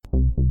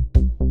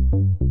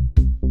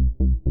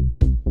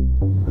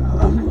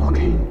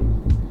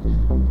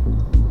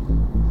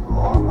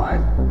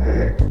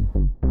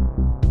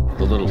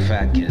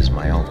fat kid is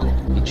my uncle.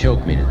 He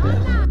choked me to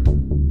death.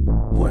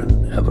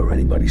 Whenever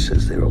anybody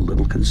says they're a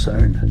little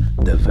concerned,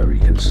 they're very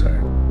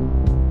concerned.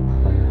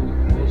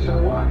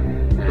 So what?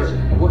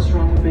 What's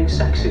wrong with being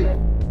sexy?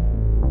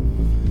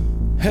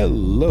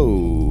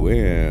 Hello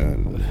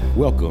and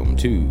welcome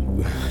to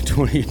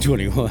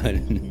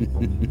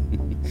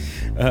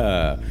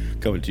 2021.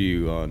 Coming to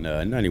you on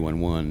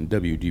 91.1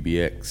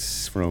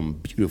 WDBX from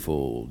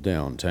beautiful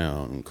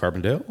downtown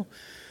Carbondale.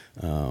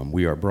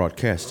 We are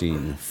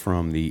broadcasting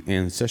from the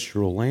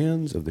ancestral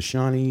lands of the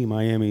Shawnee,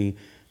 Miami,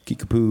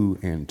 Kickapoo,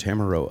 and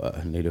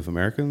Tamaroa Native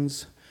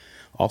Americans,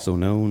 also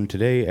known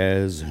today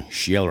as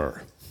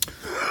Sheller.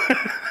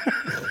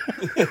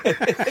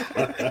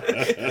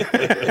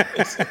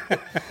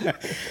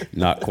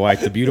 Not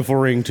quite the beautiful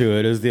ring to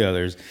it as the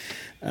others.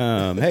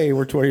 Hey,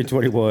 we're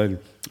 2021.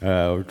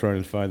 We're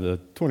trying to find the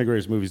 20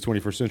 greatest movies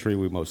 21st century.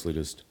 We mostly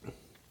just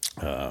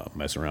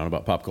mess around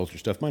about pop culture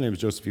stuff. My name is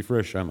Joseph E.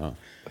 Frisch. I'm a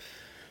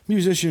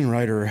musician,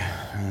 writer,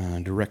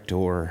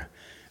 director,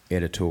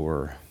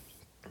 editor,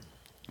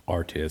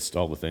 artist,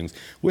 all the things.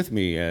 With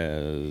me,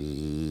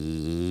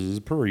 as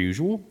per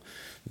usual,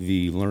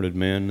 the learned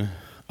men,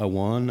 a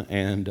one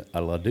and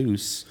a la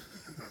deuce.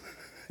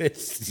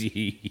 It's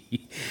the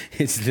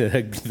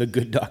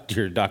good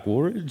doctor, Doc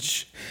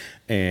Woolridge,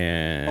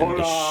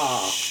 and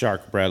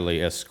Shark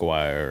Bradley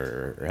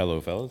Esquire.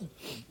 Hello, fellas.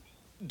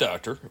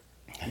 Doctor.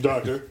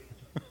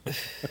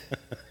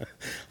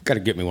 Got to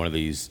get me one of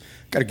these.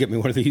 Got to get me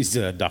one of these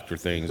doctor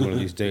things one of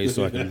these days,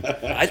 so I can.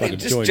 I think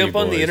just jump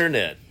on the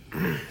internet.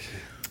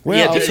 Well,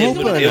 yeah, I was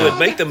hoping it would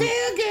make them.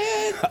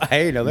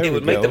 Hey, no, there it we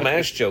would go. make the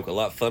MASH joke a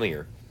lot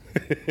funnier.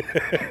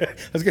 I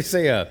was gonna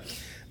say,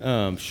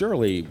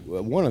 surely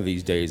one of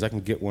these days I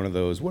can get one of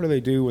those. What do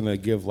they do when they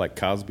give like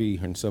Cosby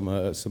and some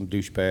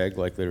douchebag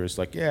like they're just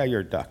like, yeah,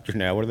 you're a doctor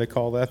now. What do they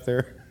call that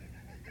there?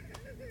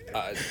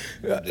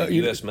 The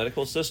U.S.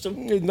 medical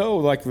system? No,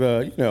 like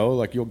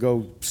like you'll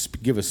go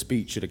give a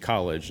speech at a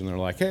college and they're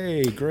like,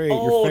 hey, great,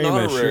 you're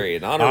famous.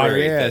 An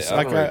honorary. Yes,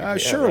 honorary,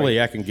 surely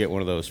right. I can get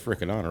one of those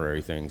frickin'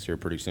 honorary things here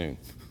pretty soon.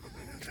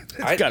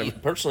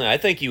 Personally, I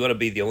think you want to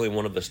be the only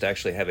one of us to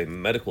actually have a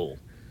medical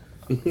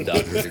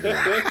doctor's degree.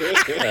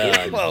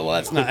 Well,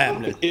 that's not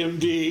happening.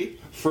 MD,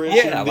 French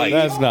yeah, MD. Like,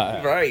 that's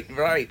not right.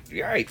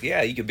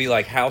 Yeah, you could be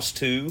like House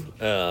 2.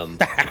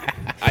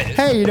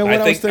 Hey, you know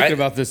what? I was thinking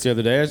about this the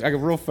other day. I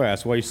got real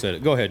fast while you said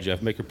it. Go ahead,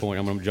 Jeff. Make your point.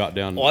 I'm going to jot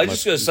down. Well, I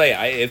was just going to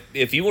say,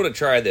 if you want to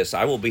try this,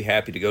 I will be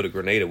happy to go to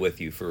Grenada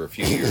with you for a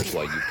few years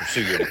while you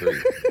pursue your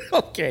degree.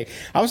 Okay.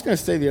 I was going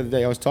to say the other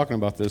day, I was talking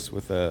about this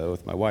with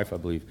my wife, I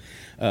believe.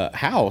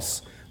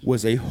 House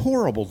was a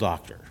horrible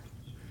doctor.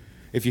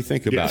 If you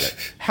think about it,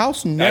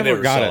 House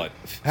never got it.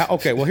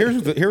 Okay, well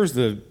here's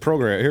the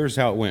program. Here's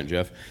how it went,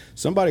 Jeff.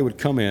 Somebody would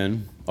come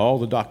in, all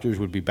the doctors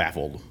would be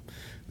baffled.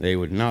 They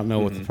would not know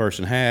what the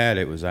person had.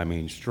 It was,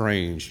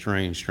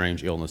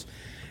 strange illness.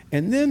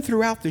 And then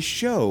throughout the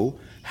show,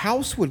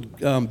 House would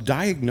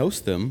diagnose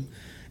them,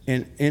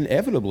 and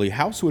inevitably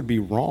House would be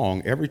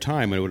wrong every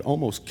time, and it would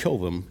almost kill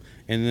them.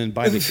 And then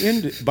by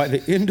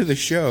the end of the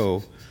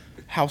show,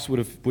 House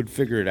would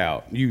figure it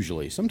out.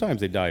 Usually,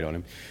 sometimes they died on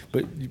him,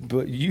 but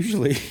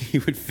usually he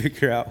would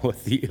figure out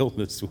what the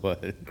illness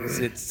was.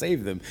 It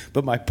saved them.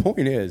 But my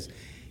point is,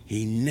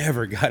 he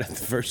never got it the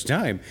first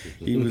time.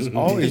 He was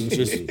always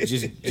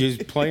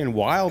just playing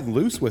wild and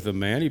loose with them,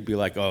 man. He'd be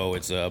like, "Oh,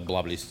 it's a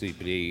blah blah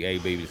CPD, A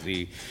B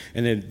C,"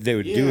 and then they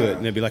would do it,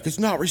 and they'd be like, "It's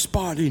not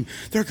responding.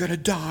 They're gonna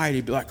die." And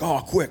he'd be like,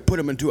 "Oh, quick, put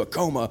him into a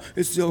coma.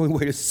 It's the only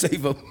way to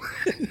save him."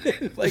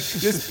 Like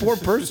this poor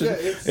person,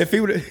 if he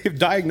would have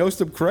diagnosed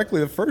them correctly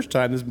the first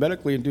time, this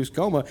medically induced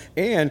coma.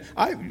 And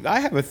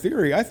I have a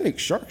theory. I think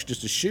Shark's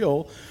just a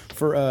shill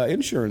for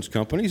insurance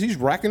companies. He's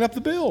racking up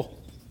the bill.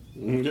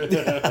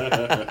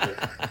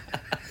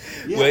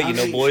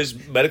 Well, boys,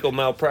 medical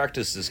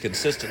malpractice is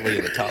consistently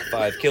in the top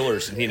 5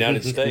 killers in the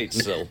United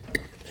States. So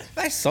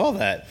I saw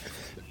that.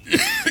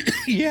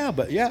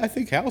 I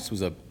think House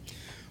was a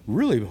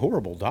really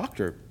horrible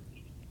doctor.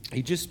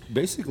 He just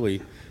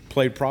basically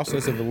played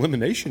process of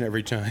elimination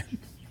every time.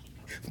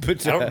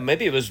 But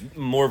maybe it was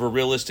more of a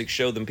realistic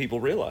show than people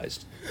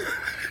realized.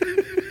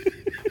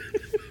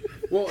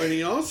 Well, and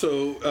he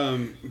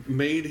also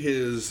made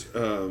his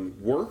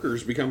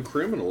workers become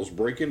criminals,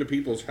 break into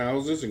people's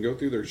houses and go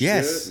through their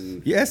shit.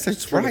 And yes,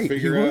 that's right.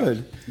 He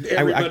would.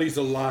 Everybody's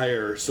a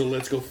liar, so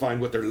let's go find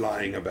what they're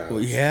lying about.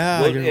 Well,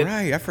 yeah, you're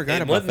right. I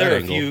forgot about that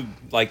angle. angle.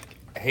 Wasn't there a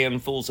few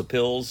handfuls of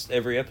pills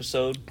every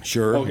episode?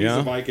 Sure. Oh, he's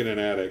a Viking and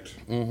addict.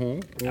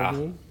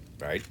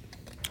 Right.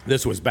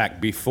 This was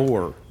back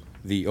before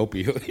the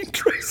opioid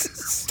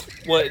crisis.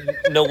 Well,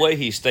 no way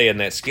he's staying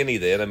that skinny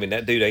then.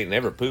 That dude ain't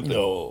never pooping.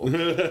 No.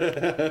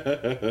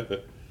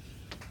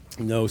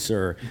 No,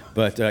 sir.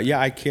 But,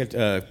 I can't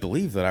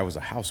believe that I was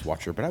a House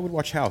watcher, but I would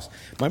watch House.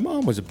 My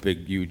mom was a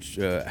big, huge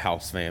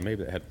House fan.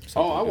 Maybe that had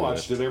something Oh, I to do with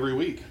watched it every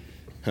week.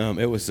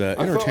 It was an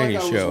I felt entertaining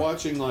like I show. was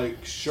watching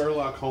like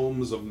Sherlock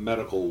Holmes of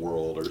Medical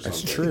World or something.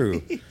 That's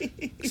true.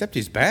 Except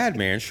he's bad,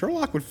 man.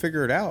 Sherlock would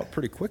figure it out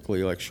pretty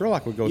quickly. Like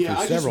Sherlock would go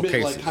through several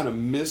cases. Like kind of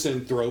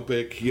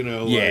misanthropic, you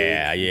know.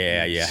 Yeah.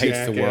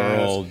 Hates the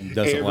world,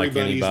 doesn't like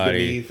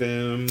anybody. Beneath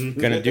him.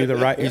 Gonna do the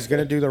right. He's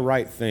gonna do the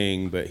right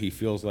thing, but he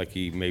feels like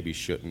he maybe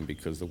shouldn't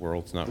because the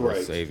world's not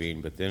worth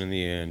saving. But then in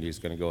the end, he's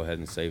gonna go ahead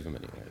and save him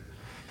anyway.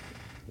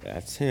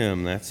 That's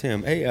him.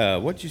 Hey,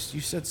 what you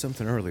said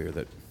something earlier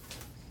that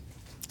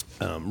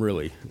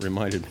really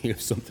reminded me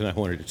of something I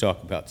wanted to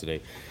talk about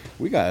today.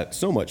 We got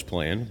so much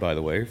planned, by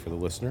the way, for the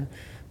listener.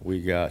 We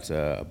got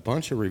a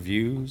bunch of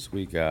reviews.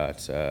 We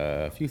got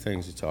a few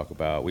things to talk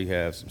about. We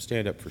have some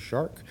stand-up for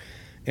Shark,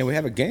 and we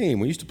have a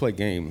game. We used to play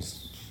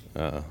games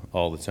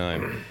all the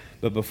time.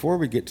 But before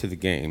we get to the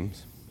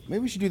games, maybe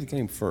we should do the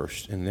game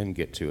first and then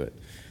get to it.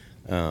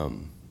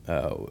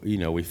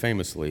 We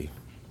famously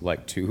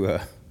like to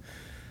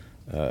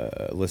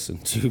listen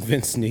to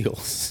Vince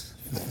Neil's.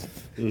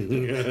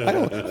 I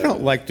don't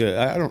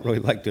really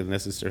like to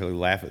necessarily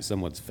laugh at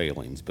someone's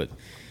failings, but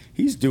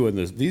he's doing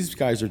this. These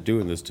guys are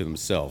doing this to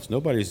themselves.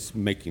 Nobody's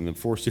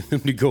forcing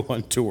them to go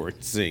on tour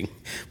and sing.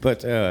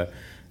 But John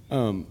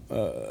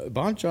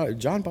Bon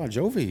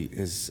Jovi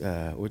is,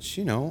 which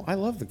I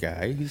love the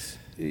guy.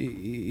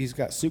 He's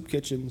got soup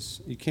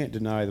kitchens. You can't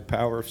deny the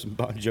power of some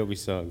Bon Jovi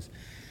songs.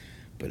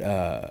 But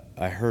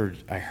I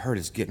heard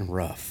it's getting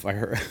rough. I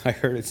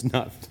heard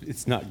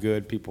it's not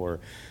good. People are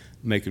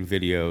making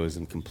videos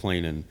and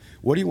complaining.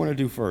 What do you want to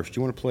do first? Do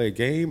you want to play a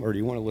game, or do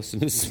you want to listen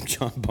to some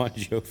John Bon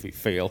Jovi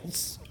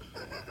fails?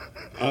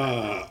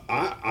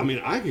 I mean,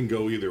 I can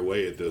go either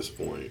way at this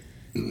point.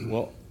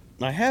 Well,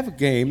 I have a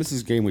game. This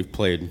is a game we've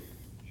played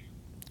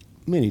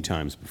many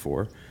times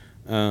before.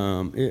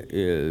 It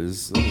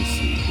is. Let me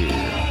see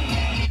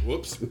here.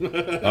 Whoops! I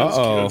was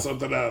queuing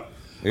something up.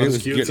 He was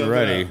getting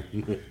ready.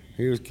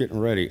 He was getting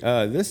ready.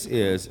 This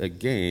is a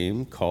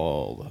game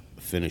called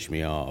Finish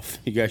Me Off.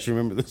 You guys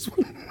remember this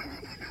one?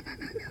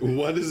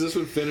 What is this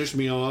one? Finish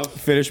Me Off?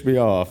 Finish Me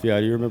Off.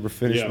 Yeah, do you remember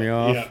Finish Me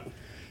Off? Yeah.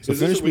 So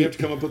is this where we have to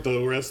come up with the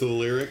rest of the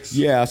lyrics?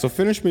 Yeah, so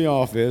Finish Me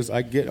Off is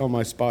I get on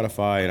my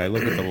Spotify and I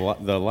look at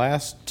the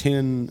last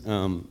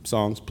 10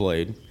 songs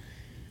played,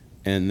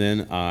 and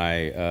then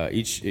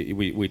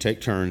we take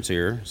turns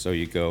here. So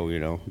you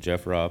go,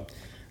 Jeff, Rob,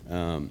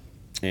 and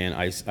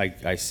I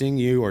sing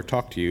you or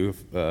talk to you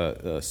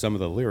some of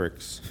the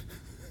lyrics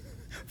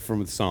from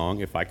the song,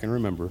 if I can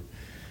remember.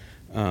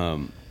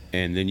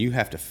 And then you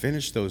have to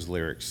finish those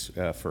lyrics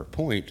for a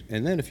point.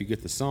 And then if you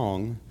get the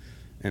song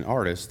and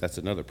artist, that's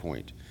another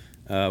point.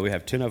 We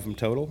have 10 of them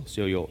total,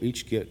 so you'll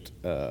each get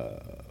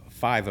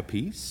 5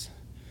 apiece.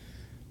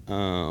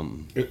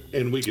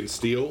 And we can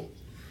steal?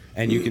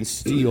 And you can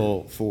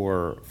steal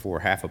for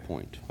half a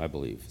point, I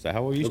believe. Is that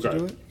how we used to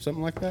do it?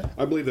 Something like that?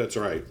 I believe that's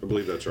right.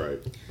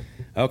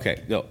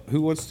 Okay. No,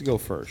 who wants to go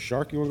first?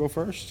 Shark, you want to go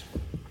first?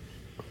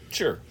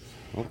 Sure.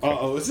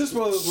 Okay. Is this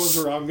one of those ones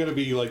where I'm going to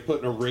be like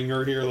putting a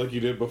ringer here like you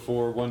did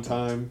before one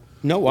time?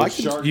 No, I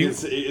can. Shark is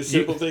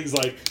simple things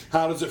like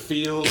how does it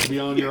feel to be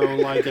on your own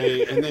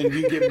and then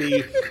you give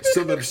me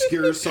some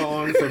obscure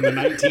song from the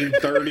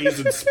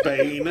 1930s in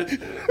Spain,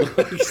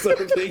 like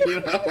something,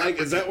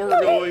 is that where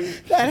we're going?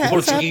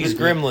 Portuguese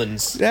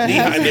gremlins,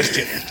 knee-high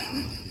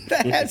mischief.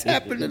 That has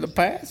happened in the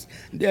past.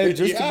 Yeah,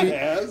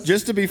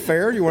 just to be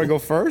fair, you want to go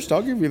first?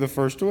 I'll give you the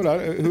first one.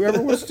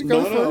 Whoever wants to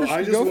go first,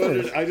 I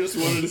just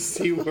wanted to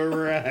see where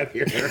we're at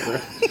here.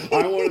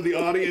 I wanted the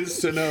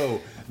audience to know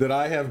that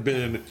I have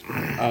been,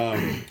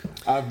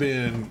 I've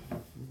been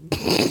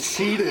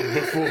cheated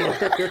before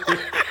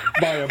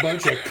by a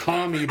bunch of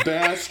commie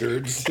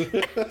bastards.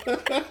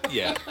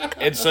 Yeah,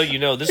 and so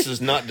this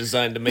is not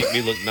designed to make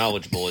me look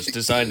knowledgeable. It's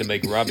designed to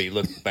make Robbie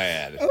look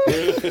bad.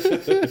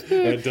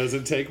 It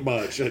doesn't take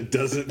much.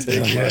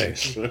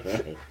 Much.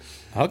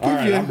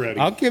 I'm ready.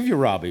 I'll give you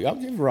Robbie. I'll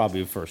give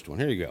Robbie the first one.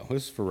 Here you go.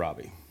 This is for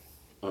Robbie.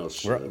 Oh,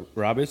 shit.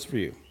 Robbie, it's for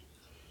you.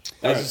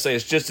 I was going to say,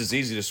 it's just as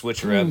easy to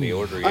switch around the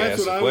order you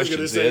ask the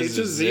questions. It's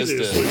just as easy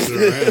to switch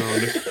it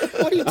around.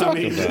 What are you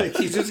talking about? Like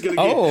he's just going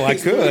to get I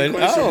could.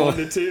 1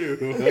 to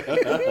 2.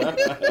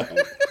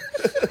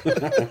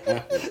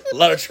 A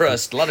lot of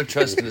trust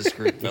in this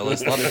group,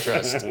 fellas. A lot of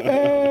trust.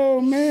 Oh,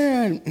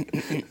 man.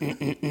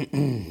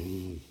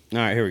 All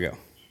right, here we go.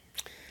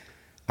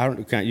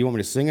 You want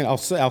me to sing it? I'll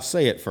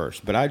say it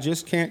first, but I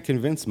just can't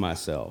convince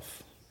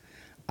myself.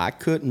 I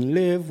couldn't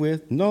live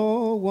with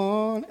no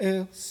one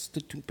else.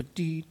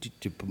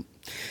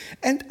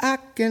 And I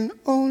can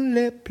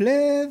only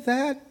play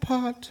that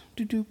part.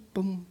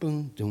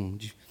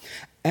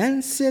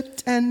 And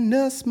sit and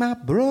nurse my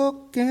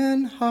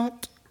broken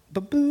heart.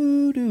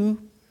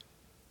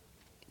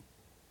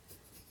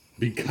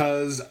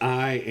 Because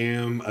I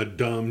am a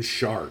dumb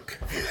shark.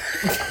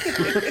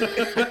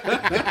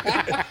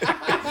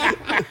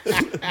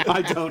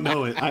 I don't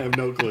know it. I have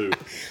no clue.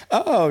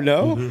 Oh,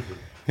 no?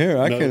 Here,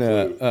 I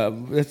can.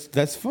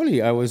 That's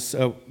funny. I was.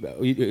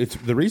 It's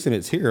the reason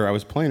it's here. I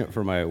was playing it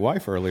for my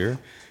wife earlier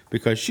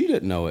because she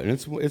didn't know it, and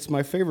it's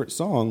my favorite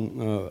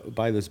song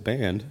by this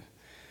band.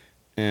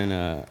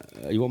 And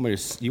you want me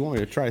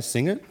to try to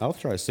sing it? I'll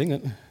try to sing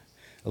it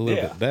a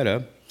little bit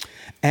better.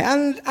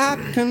 And I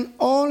can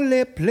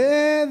only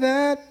play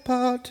that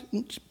part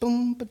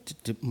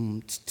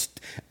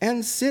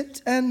and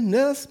sit and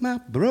nurse my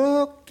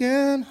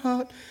broken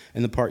heart.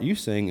 And the part you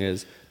sing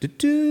is do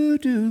do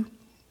do,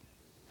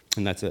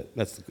 and that's it.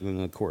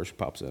 When the chorus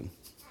pops in.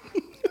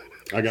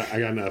 I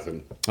got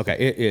nothing. Okay,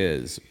 it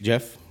is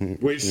Jeff.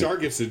 Wait,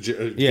 Shark gets a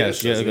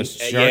yes,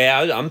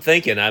 yeah. I'm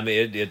thinking. I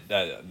mean,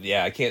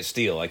 I can't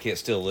steal. I can't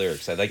steal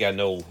lyrics. I think I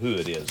know who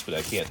it is,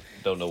 but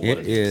don't know what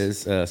it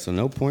is. It is. So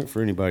no point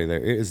for anybody there.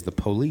 It is the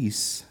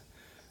Police,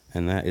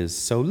 and that is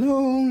so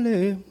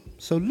lonely,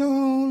 so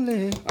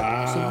lonely,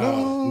 so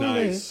lonely.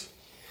 Nice.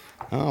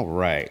 All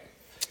right.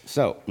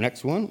 So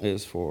next one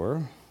is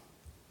for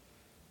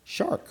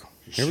Shark.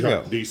 Here we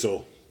go.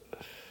 Diesel.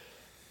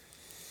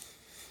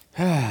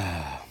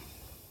 Oh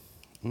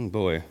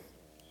boy.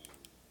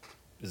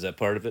 Is that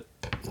part of it?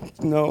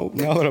 No,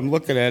 now that I'm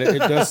looking at it, it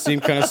does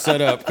seem kind of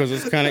set up because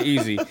it's kind of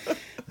easy.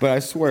 But I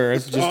swear,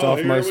 it's just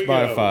off my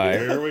Spotify.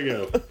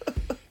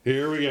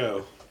 Here we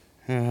go.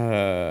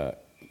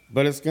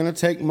 But it's going to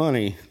take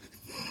money.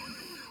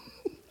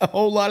 A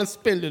whole lot of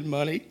spending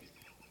money.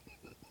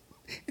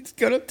 It's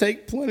going to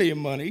take plenty of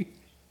money.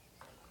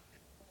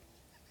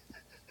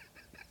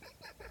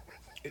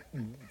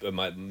 Am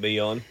I me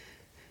on?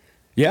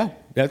 Yeah,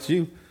 that's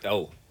you.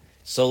 Oh,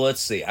 so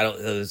let's see. I don't.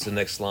 It's the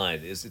next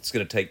line. It's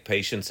going to take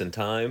patience and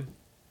time,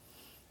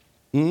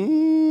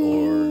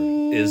 or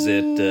is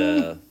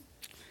it?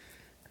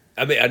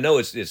 I mean, I know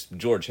it's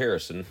George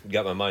Harrison.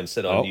 Got my mind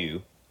set on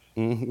you,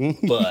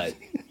 but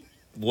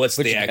what's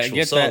the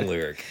actual song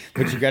lyric?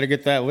 But you got to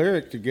get that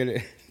lyric to get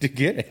it. To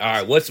get it. All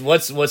right.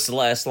 What's the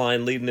last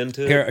line leading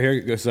into? Here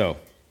you go. So,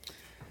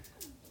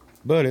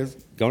 but it's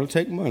going to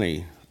take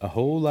money. A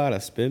whole lot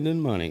of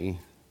spending money.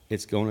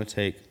 It's going to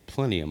take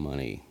plenty of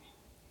money.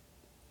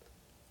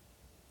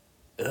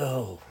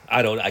 Oh,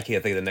 I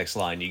can't think of the next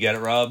line. You got it,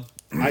 Rob?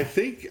 I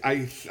think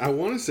I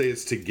want to say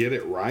it's to get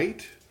it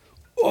right.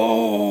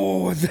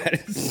 Oh,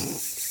 that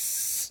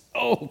is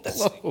so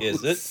close.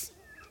 Is it?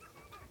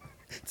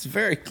 It's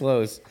very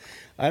close.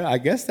 I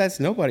guess that's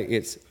nobody.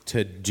 It's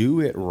to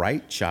do it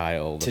right,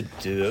 child. To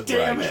do it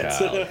Damn right, it.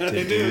 child. To I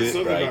do knew it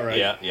something right. about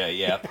right.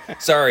 Yeah.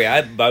 Sorry,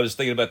 I was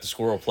thinking about the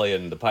squirrel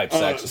playing the pipe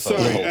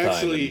saxophone the whole time.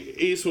 Actually,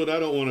 Eastwood, I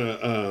don't want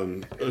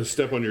to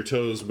step on your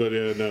toes, but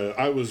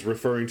I was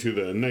referring to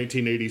the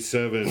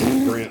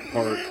 1987 Grant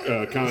Park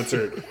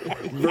concert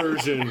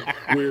version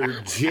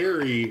where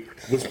Jerry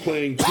was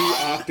playing 2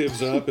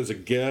 octaves up as a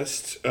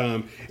guest,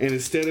 and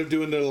instead of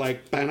doing the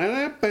like,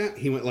 ba-da-da-ba,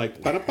 he went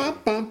like,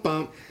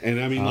 ba-da-bum-bum-bum, and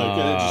I mean,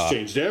 like, it just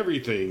changed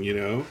everything, you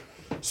know?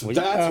 So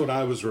that's what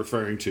I was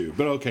referring to.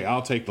 But okay,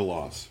 I'll take the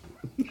loss.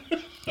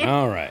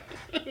 All right.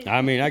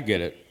 I mean, I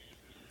get it.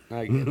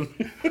 I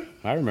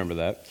remember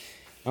that.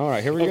 All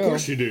right, here we go. Of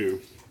course you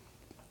do.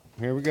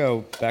 Here we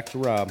go. Back to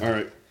Rob. All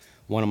right.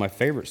 One of my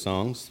favorite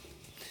songs.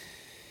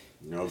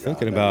 Oh, God,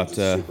 Thinking about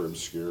super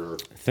obscure.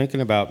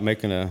 thinking about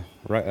naming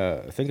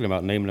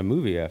a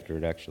movie after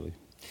it. Actually,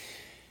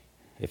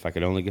 if I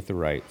could only get the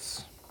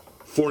rights.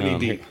 4 knee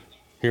deep.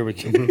 Here we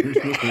go.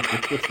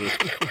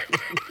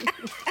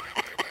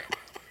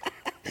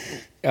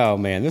 Oh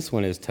man, this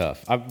one is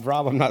tough.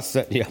 Rob, I'm not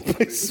setting you up.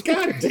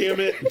 God damn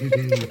it!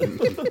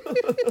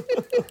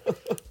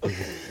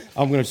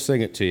 I'm going to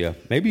sing it to you.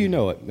 Maybe you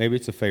know it. Maybe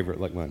it's a favorite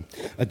like mine.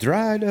 A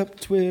dried up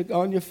twig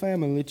on your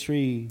family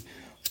tree.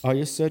 Are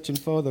you searching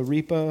for the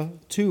reaper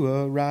to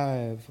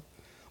arrive?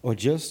 Or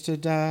just to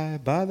die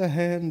by the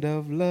hand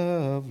of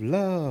love?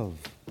 Love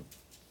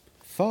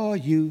for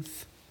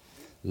youth.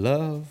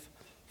 Love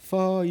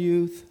for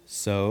youth.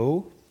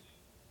 So,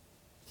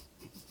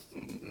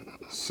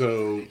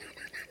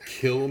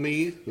 kill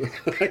me?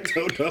 I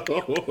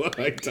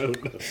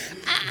don't know.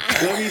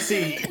 Let me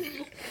see.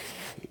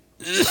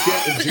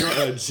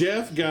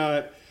 Jeff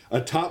got a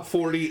top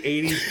 40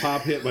 80s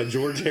pop hit by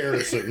George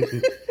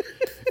Harrison.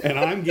 And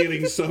I'm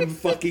getting some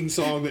fucking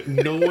song that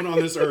no one on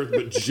this earth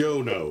but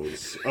Joe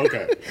knows.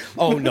 Okay.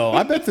 oh no,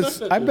 I bet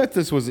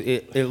this was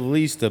at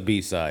least a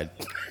B-side.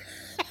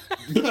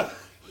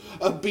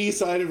 A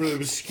B-side of an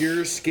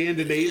obscure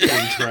Scandinavian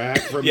track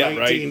from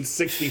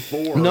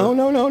 1964. Right.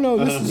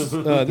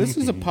 No. This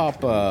is a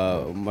pop.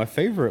 My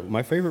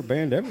favorite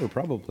band ever,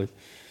 probably.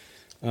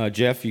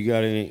 Jeff, you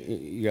got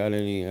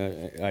any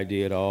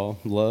idea at all?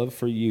 Love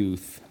for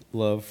youth. Who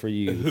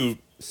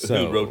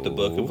wrote the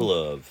Book of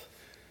Love?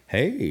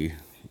 Hey,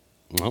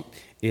 well,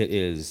 it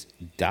is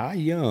Die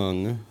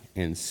Young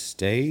and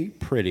Stay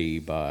Pretty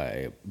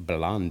by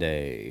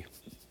Blondie.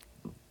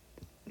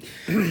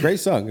 Great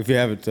song. If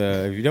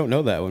you don't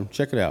know that one,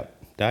 check it out.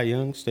 Die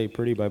Young, Stay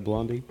Pretty by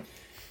Blondie.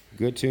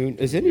 Good tune.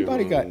 Has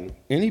anybody got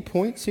any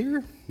points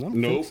here? I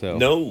don't think so.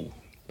 No.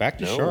 Back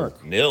to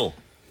Shark. Nil.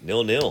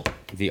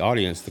 The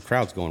audience, the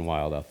crowd's going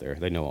wild out there.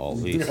 They know all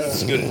these.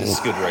 It's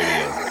good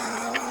radio.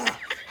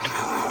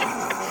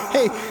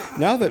 Hey,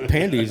 now that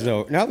Pandy's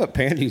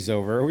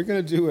over, are we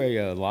going to do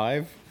a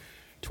live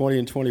 20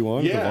 and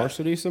 21 for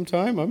varsity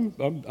sometime? I'm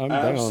down.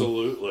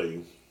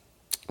 Absolutely.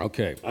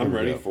 Okay. I'm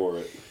ready for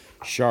it.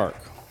 Shark.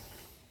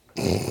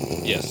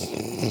 Yes.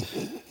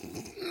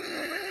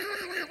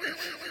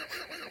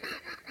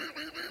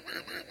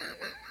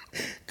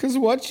 Because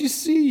what you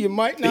see, you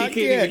might He not can't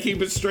get. even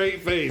keep a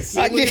straight face.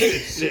 I Look at can't-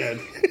 this shit.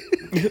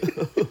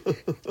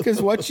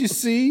 Because what you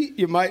see,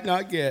 you might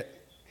not get.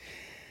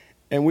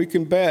 And we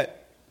can bet.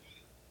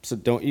 So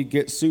don't you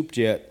get souped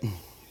yet.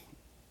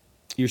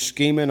 You're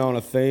scheming on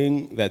a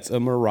thing that's a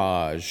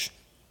mirage.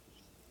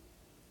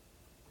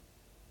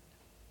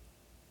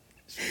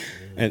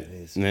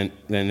 And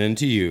then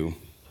to you.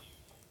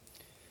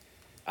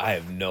 I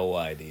have no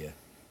idea.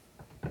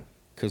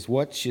 Because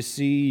what you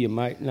see, you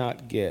might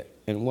not get.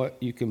 And what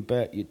you can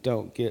bet, you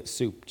don't get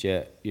souped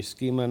yet. You're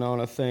scheming on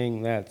a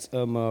thing that's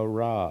a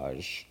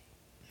mirage.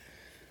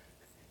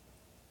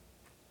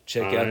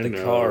 Check I out the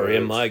know car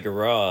in it. my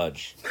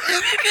garage.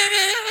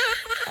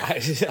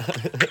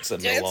 That's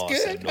a loss.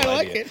 I have no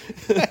idea.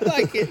 I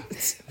like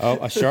it. Oh,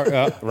 a shark.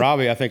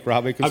 Robbie, I think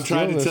Robbie can I'm steal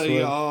trying to this tell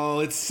you one. all,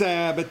 it's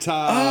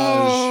sabotage.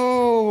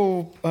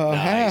 Oh,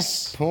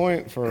 Nice. half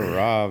point for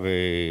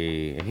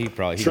Robbie. He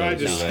Tried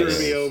to knows screw this,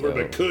 me over, so.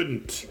 but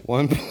couldn't.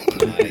 One.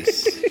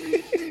 Nice.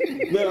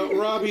 Now,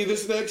 Robbie,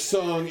 this next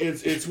song,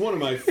 it's one of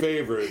my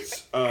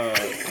favorites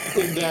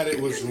in that it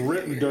was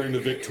written during the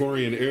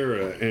Victorian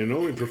era and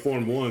only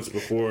performed once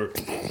before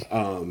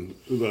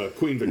the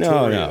Queen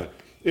Victoria. No.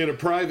 In a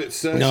private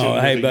session No,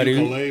 with hey, a buddy.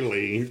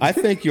 ukulele. I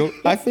think you'll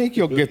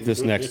get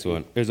this next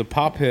one. It's a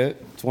pop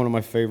hit. It's one of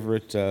my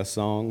favorite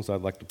songs.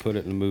 I'd like to put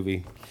it in a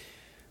movie.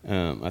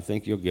 I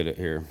think you'll get it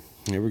here.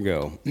 Here we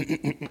go.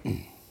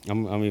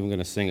 I'm even going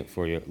to sing it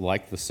for you,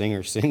 like the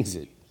singer sings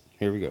it.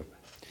 Here we go.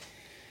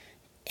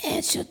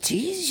 And she'll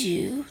tease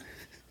you.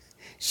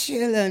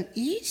 She'll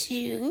unease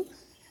you.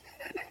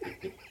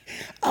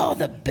 All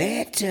the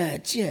better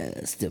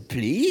just to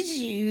please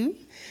you.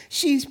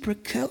 She's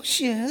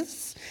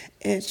precocious,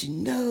 and she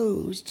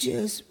knows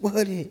just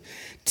what it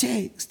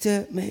takes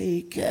to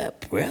make a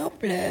pro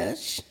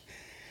blush.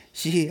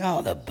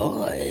 All the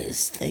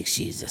boys think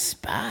she's a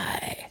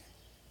spy.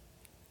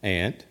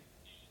 And?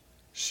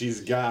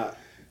 She's got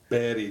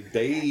Betty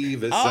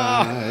Davis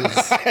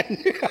eyes.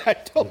 I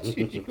told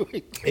you.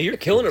 Hey, you're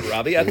killing it,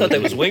 Robbie. I thought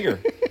that was Winger.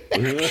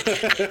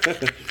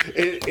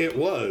 It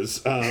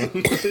was.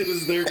 It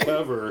was their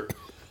cover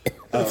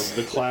of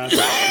the classic.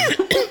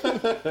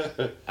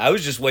 I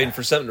was just waiting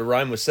for something to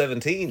rhyme with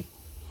 17.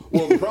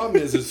 Well, the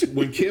problem is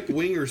when Kip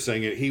Winger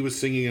sang it, he was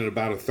singing it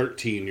about a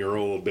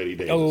 13-year-old Betty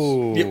Davis.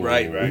 Oh. Yeah,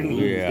 right.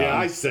 Yeah,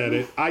 I said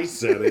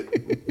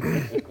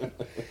it.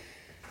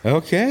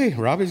 Okay,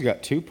 Robbie's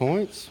got 2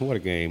 points. What a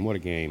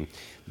game.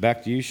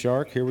 Back to you,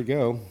 Shark. Here we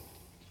go.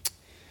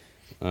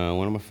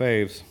 One of my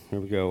faves. Here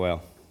we go.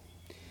 Well,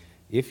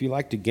 if you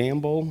like to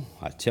gamble,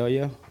 I tell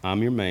you,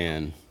 I'm your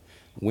man.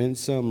 Win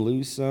some,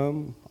 lose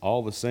some,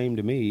 all the same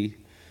to me.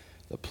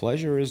 The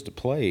pleasure is to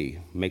play.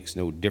 Makes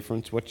no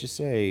difference what you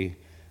say.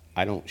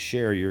 I don't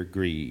share your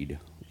greed.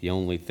 The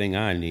only thing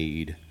I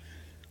need.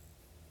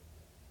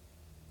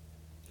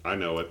 I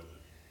know it.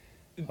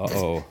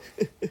 Uh-oh.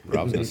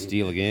 Rob's going to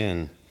steal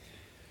again.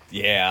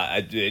 Yeah,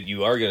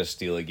 you are going to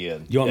steal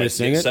again. You want me to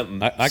sing it?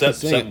 Something, I can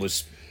sing something it.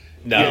 was.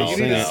 No, Yeah, you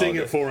need to no. sing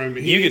it for him.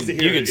 He You needs can-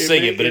 to hear you can it.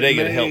 sing it, but it ain't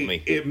gonna help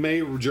me. It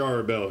may jar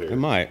a bell here. It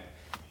might.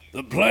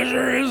 The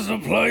pleasure is to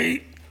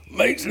play.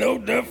 Makes no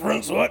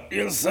difference what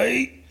you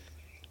say.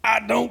 I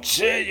don't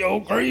share your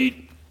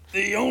greed.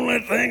 The only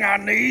thing I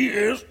need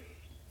is...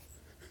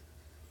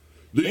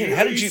 The Man,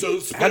 how did ace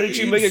of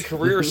you make a spades.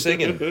 career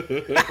singing?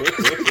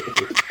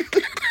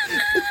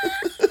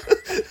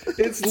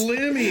 It's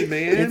Lemmy,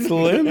 man. It's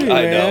Lemmy, I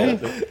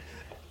man. know.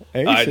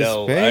 Ace I of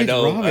know, spades. I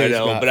Robbie's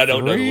know, got but I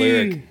don't know the 3.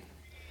 lyric.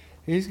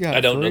 He's got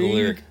I don't know the 3.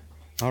 lyric.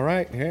 All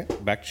right, here,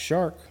 back to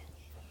Shark.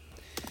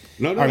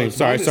 No, I mean, it's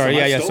sorry. mine.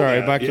 I stole Sorry.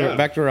 that.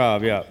 Back to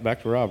Rob. Yeah,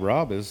 back to Rob.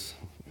 Rob is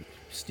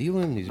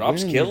stealing. He's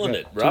Rob's winning. killing He's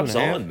it. got Rob's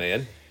 2.5. on,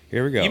 man.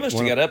 Here we go. You must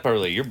have got up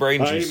early. Your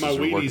brain I ate juices my are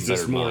working Wheaties better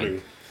this than mine.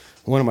 morning.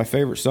 One of my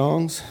favorite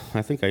songs.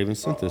 I think I even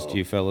sent this to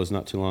you fellas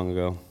not too long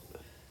ago.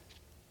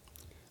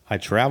 I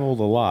traveled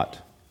a lot,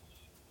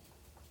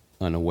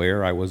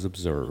 unaware I was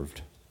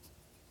observed.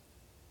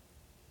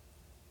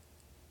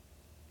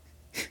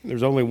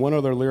 There's only one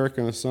other lyric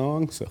in the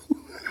song, so.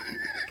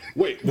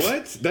 Wait,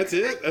 what? That's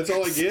it? That's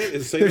all I get?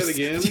 Is say that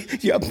again?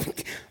 Yep.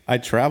 I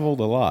traveled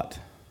a lot,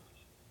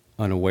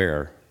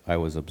 unaware I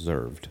was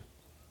observed.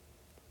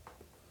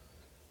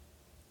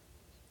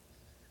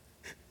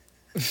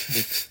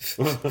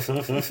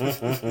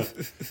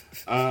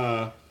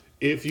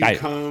 If you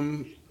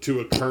come to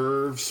a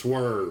curve,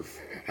 swerve.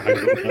 I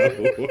don't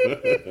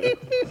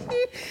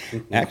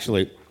know.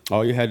 Actually,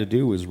 all you had to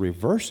do was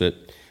reverse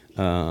it.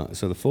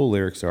 So the full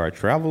lyrics are, I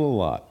traveled a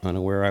lot,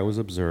 unaware I was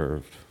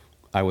observed.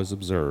 I was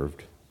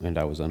observed, and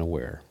I was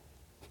unaware.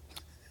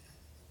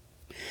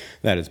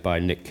 That is by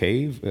Nick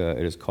Cave.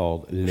 It is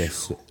called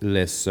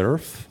Les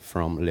Surf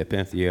from Le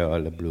Peinture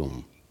Le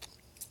Bloom.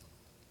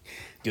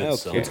 Good Okay.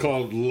 song. It's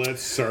called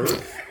Let's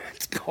Surf.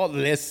 It's called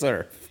Les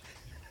Surf.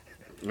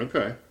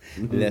 Okay.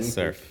 Les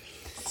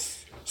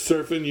Surf.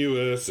 Surfing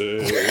USA.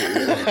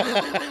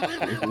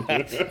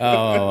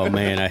 Oh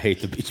man, I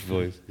hate the Beach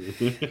Boys.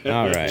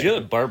 All right. Did you know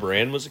that Barbara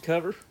Ann was a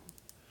cover?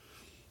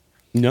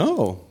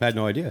 No, I had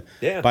no idea.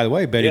 Yeah. By the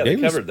way, Yeah, they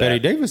covered that. Betty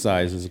Davis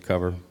Eyes is a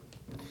cover.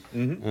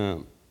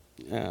 Mm-hmm.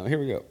 Here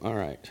we go. All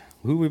right.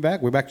 Who are we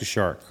back? We're back to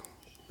Shark.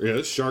 Yeah,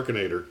 it's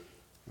Sharkinator.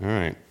 All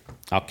right.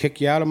 I'll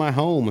kick you out of my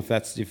home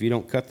if you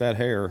don't cut that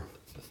hair.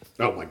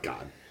 Oh my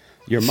God.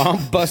 Your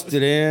mom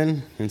busted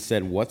in and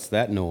said, "What's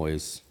that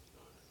noise?"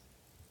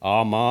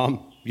 "Aw,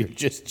 Mom, you're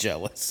just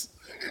jealous."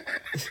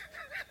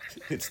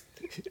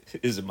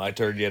 Is it my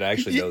turn yet? I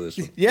actually know this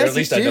one. Yes, or at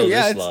least it's I know you.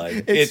 Yeah, this it's-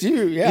 line. it's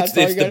you. Yeah, it's that's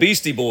all you the got.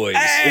 Beastie Boys.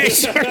 Hey,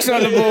 Shark's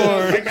on the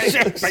board.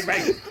 Bang,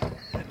 bang.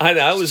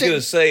 I was going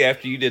to say,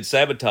 after you did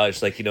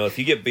Sabotage, like, if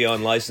you get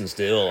beyond License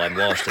to Ill, I'm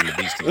lost in the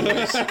Beastie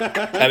Boys.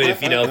 I mean,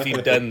 if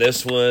you've done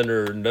this one,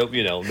 or No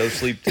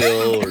Sleep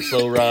Till, or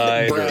Slow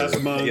Ride, Brass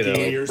or,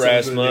 Monkey or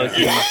Brass something,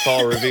 Monkey, yeah.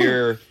 Paul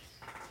Revere.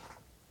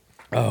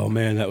 Oh,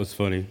 man, that was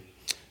funny.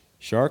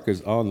 Shark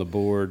is on the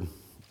board.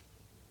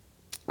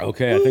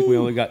 Okay, I think we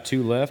only got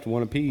 2 left,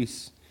 1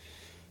 apiece.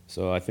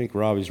 So I think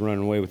Robbie's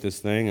running away with this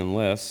thing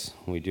unless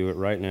we do it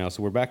right now.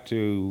 So we're back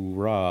to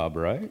Rob,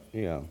 right?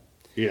 Yeah.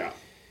 Yeah.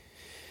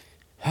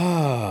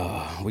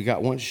 We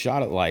got one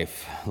shot at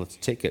life. Let's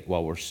take it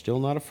while we're still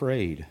not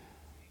afraid.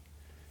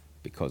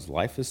 Because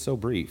life is so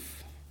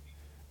brief,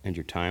 and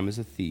your time is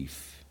a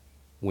thief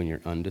when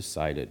you're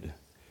undecided.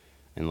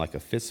 And like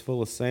a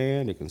fistful of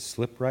sand, it can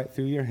slip right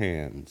through your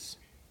hands.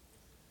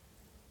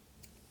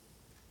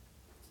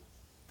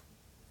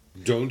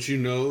 Don't you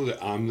know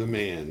that I'm the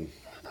man?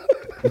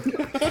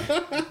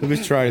 Let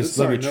me try this.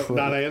 Sorry,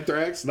 not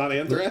Anthrax? Not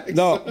Anthrax?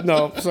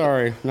 No,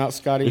 sorry, not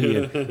Scotty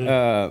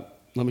Ian.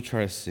 Let me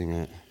try to sing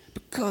it.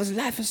 Because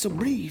life is so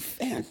brief,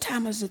 and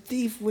time is a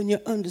thief when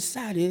you're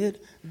undecided.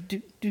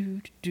 Do,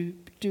 do, do,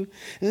 do.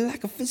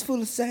 Like a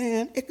fistful of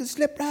sand, it can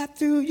slip right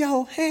through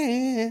your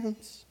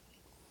hands.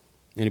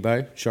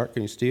 Anybody? Shark,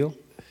 can you steal?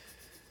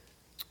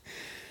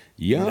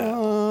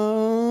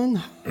 Young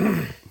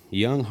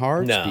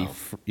hearts, No.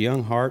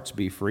 Young hearts,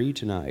 be free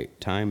tonight.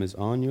 Time is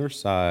on your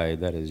side.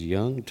 That is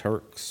Young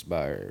Turks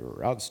by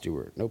Rod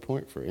Stewart. No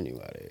point for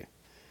anybody.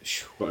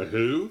 By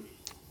who?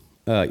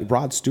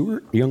 Rod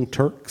Stewart, Young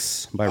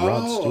Turks by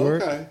Rod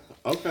Stewart.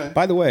 Okay.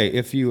 By the way,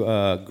 if you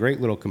great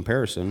little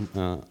comparison.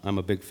 I'm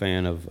a big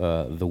fan of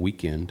The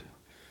Weeknd,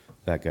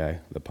 that guy,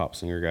 the pop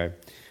singer guy.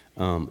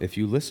 If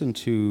you listen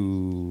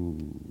to,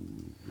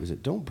 is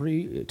it "Don't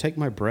Breathe," "Take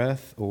My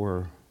Breath,"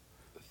 or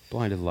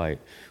 "Blinded Light"?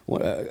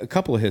 A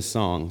couple of his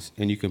songs,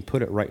 and you can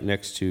put it right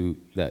next to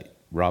that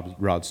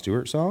Rod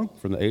Stewart song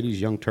from the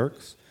 '80s, "Young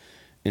Turks,"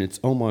 and it's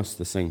almost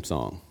the same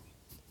song.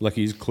 Like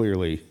he's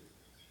clearly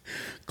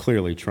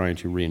trying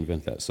to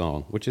reinvent that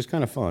song, which is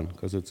kind of fun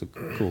because it's a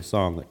cool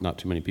song that not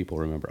too many people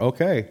remember.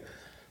 Okay,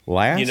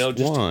 last Just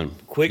one.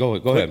 Quick Go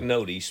ahead.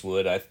 note,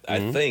 Eastwood. I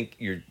think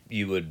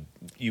you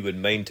would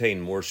maintain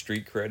more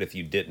street cred if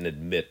you didn't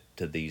admit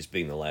to these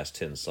being the last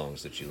 10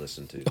 songs that you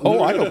listened to.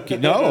 Oh, I don't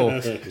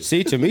know.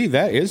 See, to me,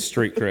 that is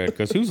street cred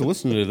because who's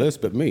listening to this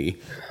but me?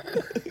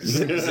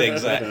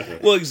 Exactly.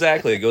 Well,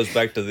 exactly. It goes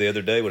back to the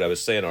other day when I was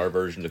saying our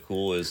version of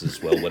cool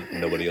is what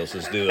nobody else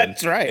is doing.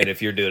 That's right. And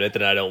if you're doing it,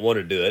 then I don't want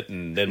to do it,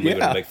 and then we're Yeah.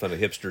 going to make fun of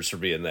hipsters for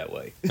being that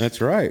way. That's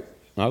right.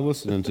 I'm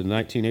listening to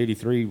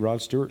 1983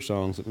 Rod Stewart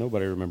songs that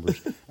nobody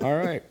remembers. All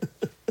right.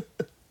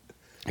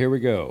 Here we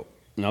go.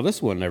 Now,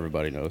 this one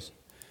everybody knows.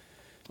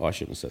 Oh, I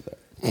shouldn't have said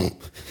that.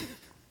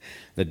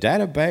 The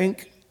data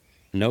bank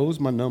knows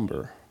my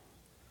number.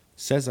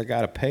 Says I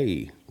got to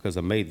pay because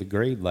I made the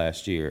grade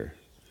last year.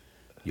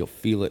 You'll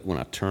feel it when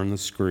I turn the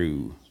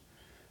screw.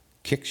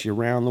 Kicks you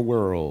around the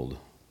world.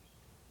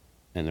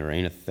 And there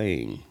ain't a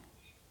thing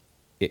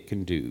it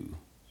can do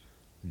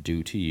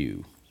to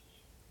you.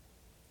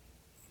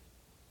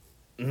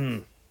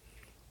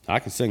 I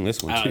can sing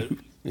this one too.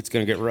 It's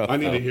going to get rough. I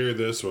need though. to hear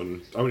this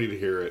one. I need to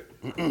hear it.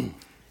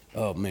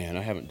 Oh man,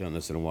 I haven't done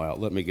this in a while.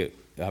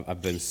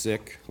 I've been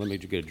sick. Let me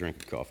get a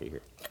drink of coffee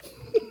here.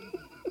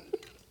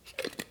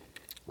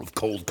 With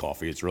cold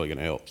coffee, it's really going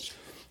to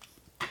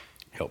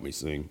help me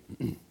sing.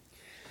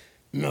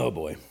 No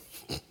boy.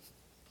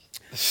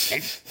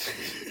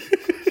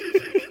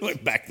 Let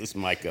me back this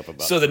mic up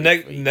about. So the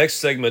 3 feet. next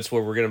segment's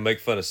where we're going to make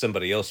fun of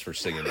somebody else for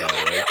singing that,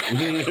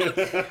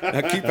 right?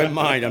 Now keep in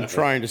mind, I'm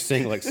trying to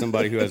sing like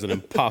somebody who has an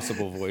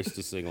impossible voice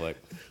to sing like.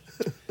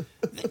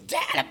 The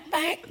data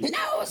bank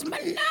knows my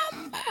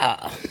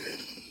number.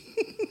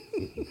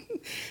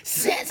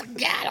 Says I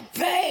gotta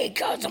pay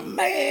 'cause I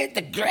made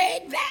the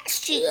grade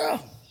last year.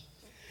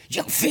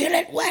 You'll feel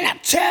it when I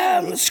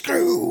turn the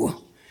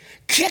screw.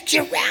 Kick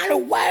you around the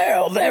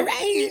world, there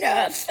ain't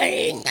a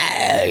thing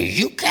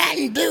you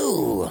can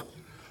do.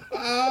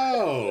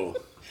 Oh.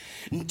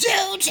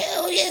 Do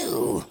to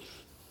you.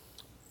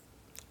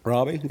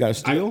 Robbie, you got a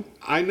steal?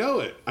 I know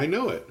it.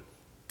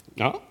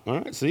 Oh, all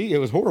right. See, it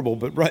was horrible,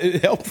 but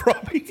it helped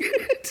Robbie get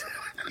it.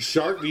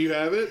 Shark, do you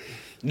have it?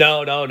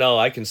 No,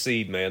 I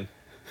concede, man.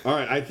 All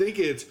right, I think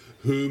it's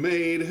Who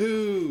made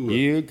who?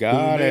 You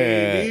got who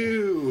it. Made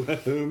you?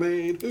 Who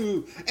made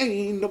who?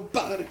 Ain't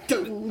nobody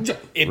told you.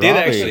 It did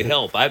actually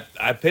help.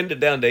 I pinned it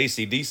down to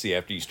AC/DC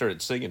after you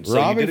started singing. So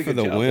Robbie you did a for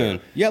good the job win.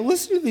 there. Yeah,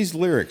 listen to these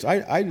lyrics.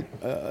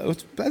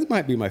 That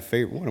might be my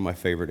favorite, one of my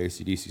favorite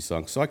AC/DC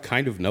songs. So I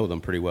kind of know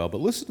them pretty well.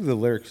 But listen to the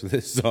lyrics of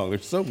this song. They're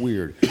so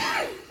weird.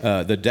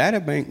 The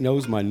data bank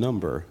knows my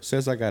number.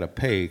 Says I gotta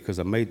pay because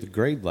I made the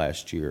grade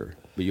last year.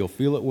 But you'll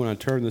feel it when I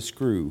turn the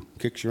screw.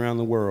 Kicks you around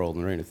the world,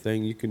 and there ain't a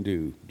thing you can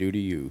do to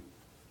you.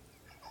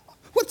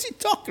 What's he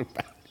talking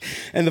about?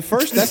 And the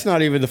first, that's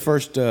not even the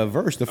first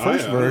verse. The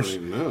first verse,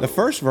 the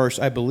first verse,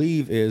 I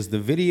believe, is the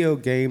video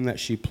game that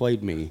she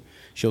played me.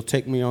 She'll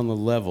take me on the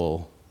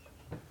level.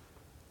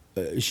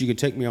 She could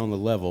take me on the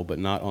level, but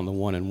not on the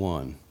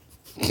 1-and-1.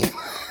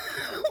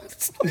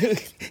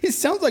 It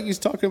sounds like he's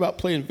talking about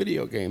playing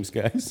video games,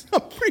 guys.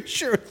 I'm pretty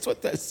sure that's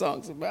what that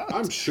song's about.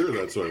 I'm sure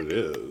that's what it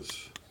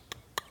is.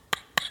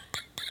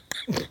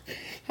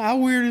 How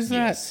weird is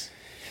that? Yes.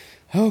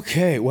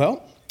 Okay,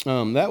 well,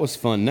 that was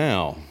fun.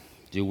 Now,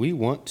 do we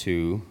want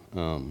to?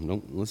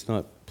 Let's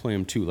not play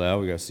them too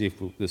loud. We got to see if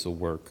this will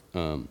work.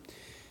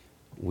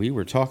 We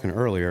were talking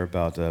earlier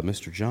about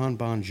Mr. John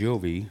Bon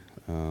Jovi,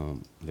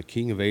 the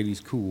king of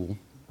 '80s cool.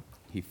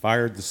 He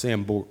fired the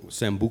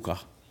Sambuca.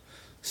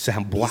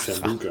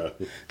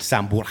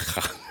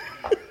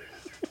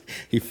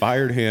 He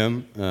fired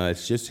him.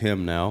 It's just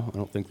him now. I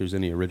don't think there's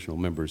any original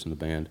members in the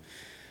band.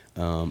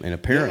 And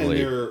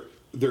apparently, and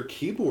their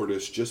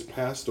keyboardist just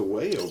passed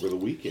away over the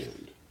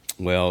weekend.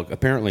 Well,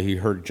 apparently he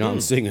heard John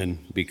singing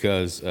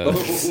because. Oh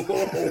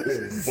boy!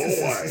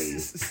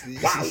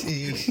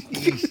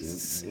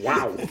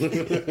 Wow!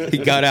 He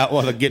got out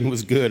while the getting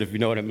was good, if you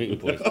know what I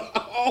mean.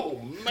 Oh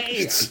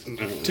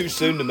man! Too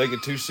soon to make a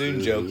too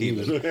soon joke,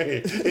 even.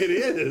 It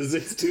is.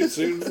 It's too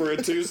soon for a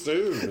too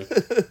soon.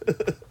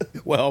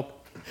 Well,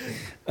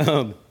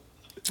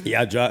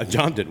 yeah,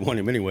 John didn't want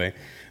him anyway.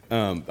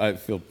 I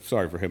feel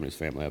sorry for him and his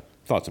family. I have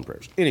thoughts and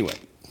prayers. Anyway.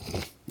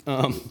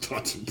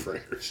 Thoughts and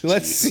prayers.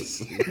 Let's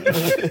see.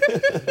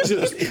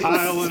 Just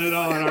piling it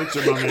on, aren't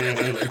you, my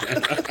man?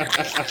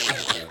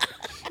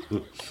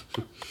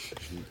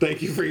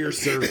 Thank you for your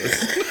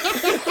service.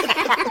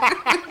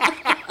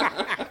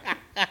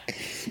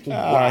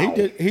 Wow.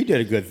 He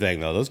did a good thing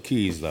though. Those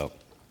keys though,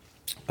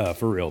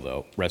 for real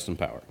though. Rest in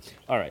power.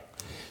 All right.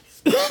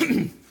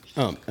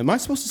 Am I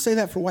supposed to say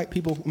that for white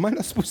people? Am I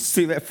not supposed to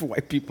say that for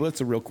white people?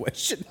 That's a real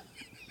question.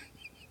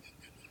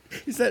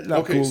 Is that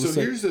not okay, cool so to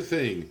say? here's the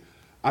thing.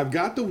 I've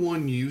got the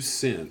one you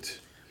sent.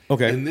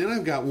 Okay. And then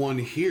I've got one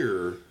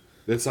here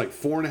that's like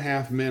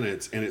 4.5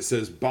 minutes, and it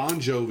says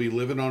Bon Jovi,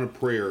 Living on a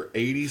Prayer,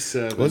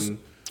 87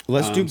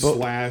 let's do both.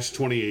 /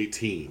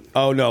 2018.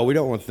 Oh no, we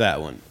don't want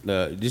that one.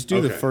 Just do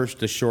Okay.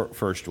 the short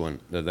first one.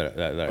 That I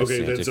Okay,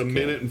 sent, that's if a you can.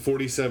 minute and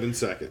 47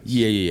 seconds.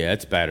 Yeah.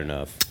 It's bad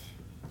enough.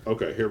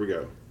 Okay, here we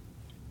go.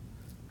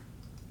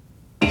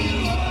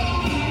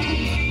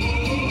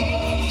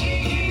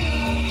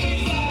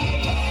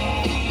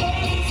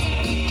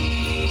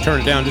 Turn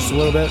it down just a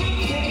little bit.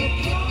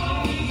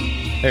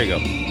 There you go.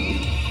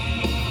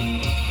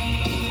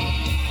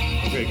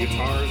 Okay,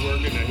 guitar is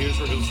working. Now here's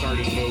where he'll start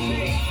his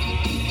vocals.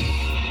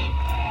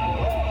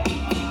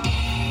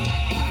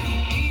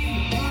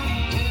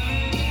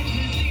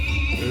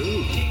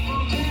 Ooh.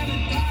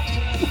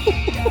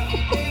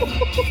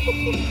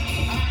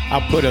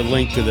 I'll put a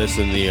link to this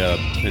in the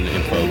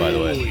info, by the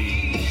way.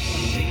 Holy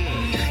shit.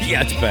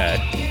 Yeah, it's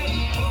bad.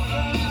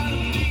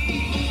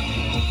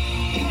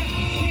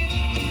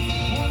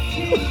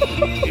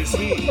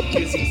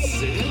 Is he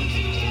sick?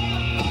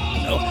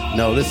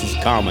 No, this is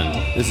common.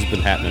 This has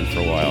been happening for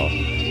a while.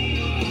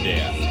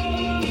 Yeah.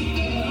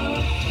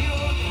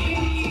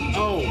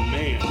 Oh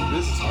man,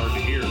 this is hard to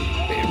hear.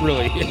 It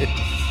really is.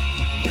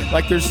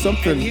 Like there's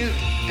something.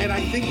 And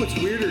I think what's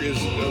weirder is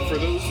for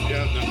those in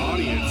the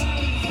audience,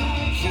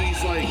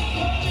 he's like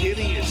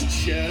hitting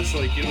his chest,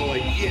 like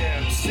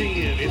yeah, I'm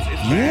singing. It's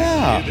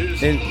Yeah, bad. It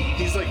is. and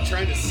he's like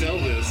trying to sell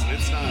this, and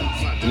it's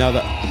not. now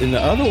in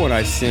the other one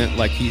I sent,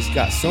 like he's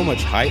got so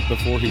much hype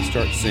before he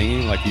starts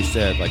singing, like you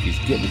said, like he's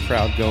getting the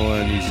crowd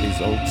going. He's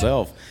his old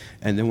self.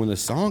 And then when the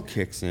song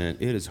kicks in,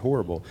 it is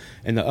horrible.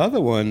 And the other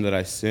one that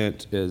I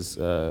sent is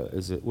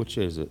it? Which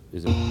is it?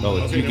 Is it? Oh,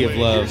 it's Okay, You Give wait,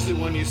 Love. Here's the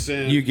one you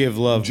sent. You Give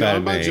Love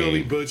John Bad Bon Jovi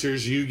Name.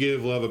 butchers You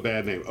Give Love a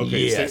Bad Name.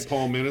 Okay, Yes. St.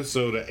 Paul,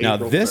 Minnesota. Now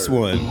April this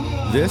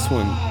 3rd.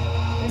 one,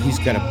 he's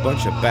got a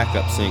bunch of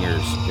backup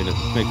singers, and it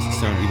makes it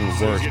sound even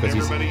So worse getting because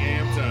he's. everybody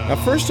amped up. Now,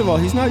 first of all,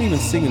 he's not even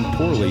singing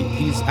poorly.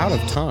 He's out of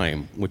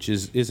time, which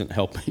isn't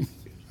helping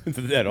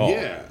at all.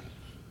 Yeah.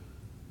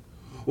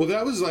 Well,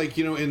 that was like,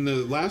 in the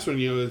last one,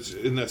 it's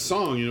in that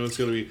song, it's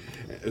going to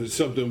be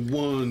something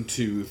 1,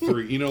 2,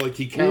 3. Like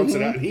he counts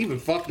it out, and he even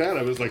fucked that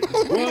up. It's like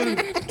 1,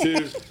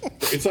 2.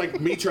 It's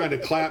like me trying to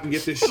clap and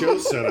get this show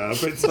set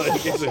up. It's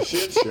like it's a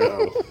shit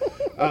show.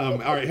 All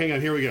right, hang on.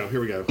 Here we go. Is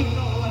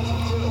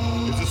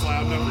this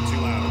loud enough or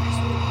too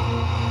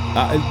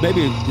loud?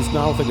 Maybe it's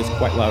not. I don't think it's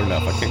quite loud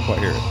enough. I can't quite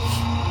hear it.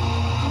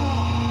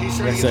 He's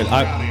trying Like I to said, get the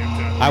crowd amped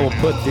up. I will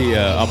put the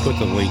I'll put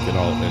the link in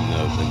all in the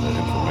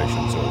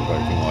information so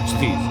everybody can watch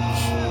these.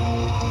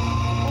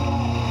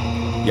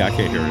 Yeah, I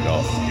can't hear it at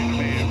all.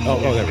 Oh,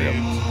 there we go.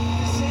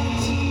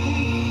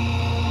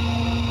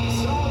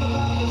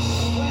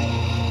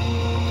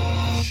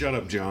 Shut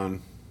up,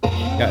 John.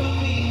 Got it.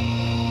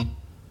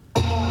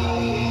 All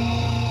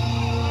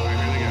right,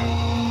 here they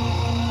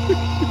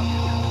go.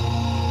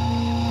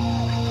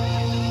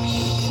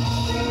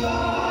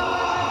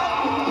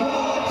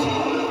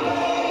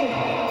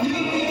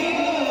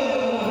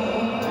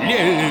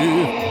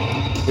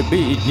 Yeah, the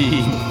bee.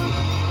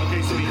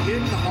 Okay, so he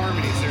hid the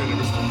harmonies there. There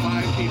was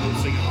 5 people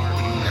singing harmony.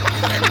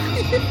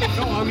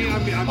 No, I mean,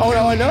 I'm Oh,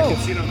 no, I know. can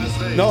see it on this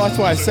stage. No, that's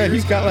why I So said here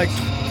he's he got like. comes.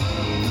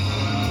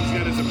 He's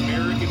got his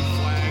American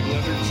flag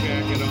leather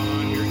jacket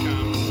on. Here he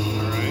comes.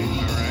 All right,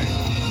 all right.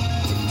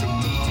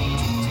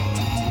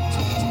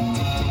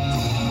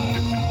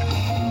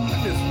 I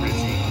miss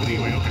Richie, but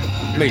anyway, okay.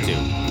 Here Me we go.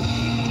 too.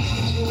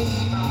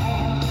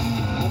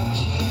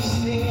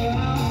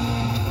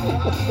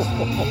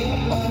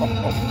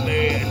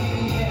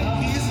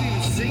 Man, he isn't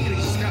even singing.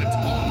 He's just kind of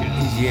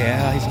talking.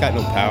 Yeah, he's got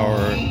no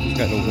power. He's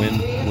got no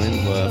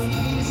wind left.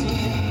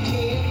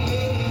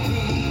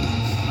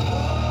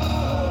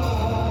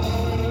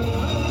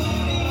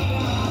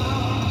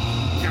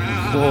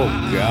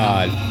 Oh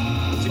God.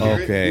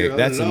 Okay,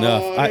 that's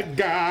enough.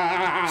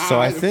 So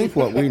I think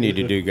what we need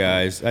to do,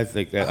 guys. I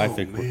think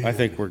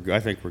we're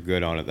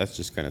good on it. That's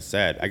just kind of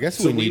sad. I guess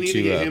So we need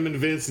to. get him and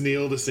Vince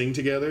Neil to sing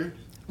together.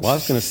 Well, I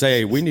was going to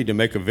say we need to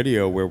make a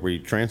video where we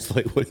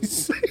translate what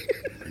he's saying.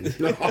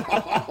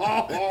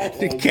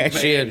 To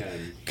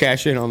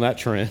cash in on that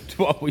trend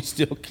while we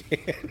still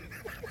can.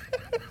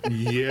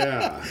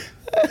 Yeah.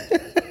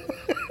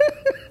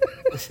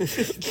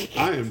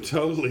 I am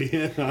totally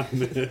in on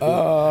this.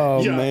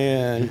 Oh Yeah.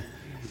 man.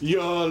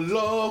 Your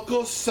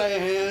local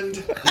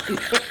sand.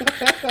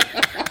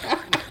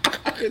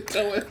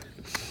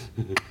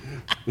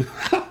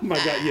 Oh my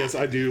God! Yes,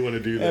 I do want to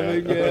do that. There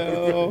we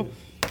go.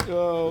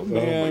 Oh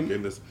man. Oh my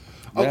goodness.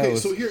 Okay,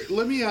 was- so here,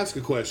 let me ask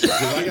a question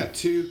because I got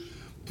 2.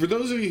 For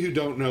those of you who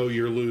don't know,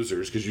 you're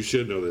losers because you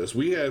should know this.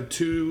 We have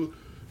 2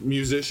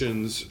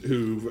 musicians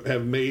who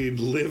have made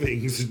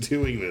livings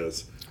doing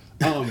this.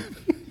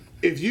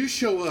 If you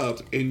show up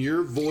and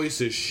your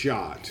voice is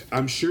shot,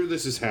 I'm sure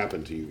this has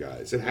happened to you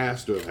guys. It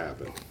has to have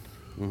happened.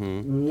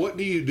 Mm-hmm. What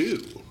do you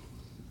do?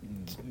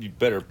 You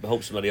better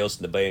hope somebody else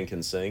in the band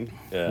can sing.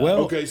 Well,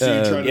 Okay, so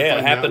you try to yeah,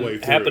 find that way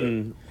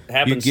through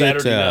happened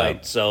Saturday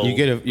night. So you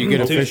get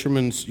a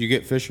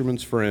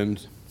fisherman's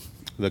friend,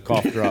 the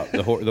cough drop,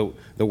 the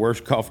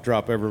worst cough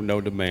drop ever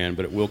known to man,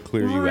 but it will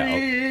clear you out.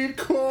 Reed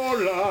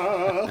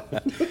Cola.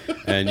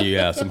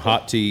 And some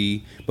hot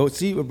tea.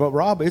 But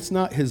Rob, it's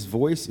not his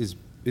voice is.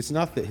 It's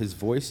not that his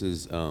voice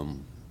is.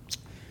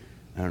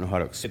 I don't know how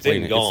to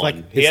explain it's it.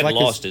 gone. He hadn't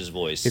lost his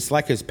voice. It's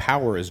like his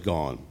power is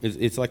gone.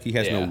 It's like he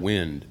has no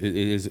wind.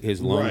 His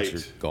lungs Right.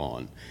 are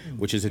gone,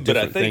 which is a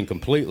different thing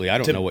completely. I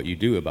don't know what you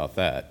do about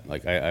that.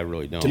 Like I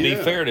really don't. To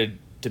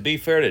be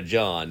fair to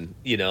John,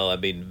 I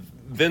mean,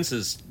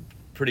 Vince's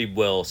pretty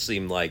well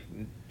seemed like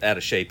out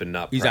of shape and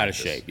not. He's out of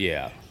practiced. shape.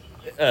 Yeah.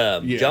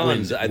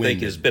 John's, I think,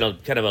 winded. has been a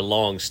kind of a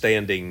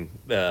long-standing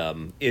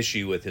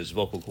issue with his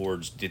vocal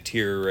cords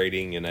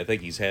deteriorating, and I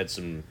think he's had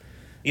some.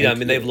 I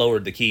mean, they've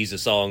lowered the keys of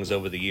songs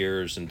over the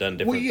years and done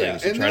different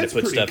things to and try to that's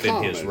put pretty stuff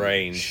common. in his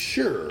range.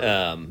 Sure.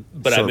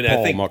 But Sir I mean,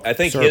 I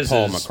think Sir his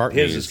Paul is, McCartney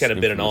his has is kind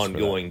of been an infamous for that.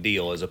 ongoing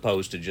deal, as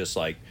opposed to just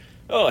like,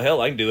 oh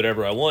hell, I can do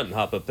whatever I want and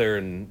hop up there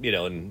and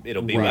and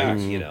it'll be Right.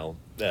 like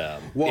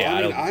Well, yeah,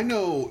 I mean, I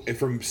know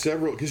from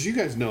several, because you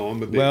guys know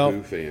I'm a big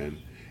Boo fan,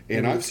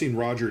 and I've seen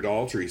Roger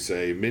Daltrey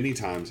say many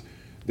times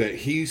that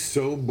he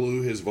so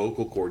blew his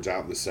vocal cords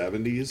out in the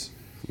 70s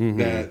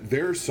that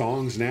there are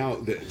songs now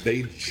that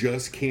they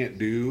just can't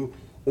do,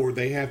 or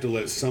they have to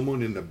let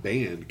someone in the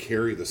band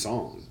carry the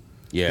song.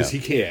 Yeah. Because he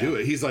can't do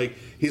it. He's like,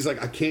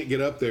 I can't get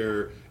up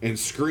there and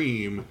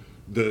scream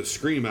the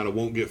scream out. It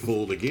won't get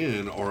fooled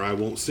again, or I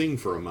won't sing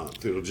for a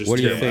month. It'll just. What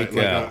do you tear think,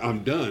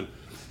 I'm done.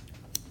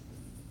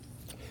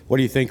 What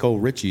do you think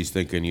old Richie's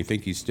thinking? You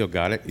think he's still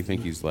got it? You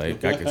think he's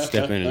like, I can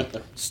step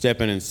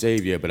in and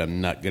save you, but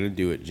I'm not gonna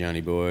do it, Johnny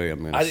boy.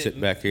 I'm gonna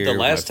sit back here with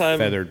my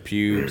feathered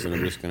pubes, and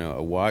I'm just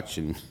gonna watch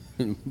and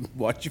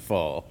watch you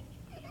fall.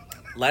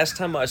 Last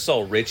time I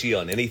saw Richie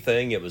on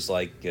anything, it was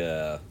like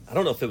I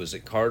don't know if it was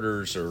at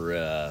Carter's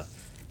or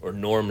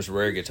Norm's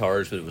Rare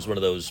Guitars, but it was one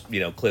of those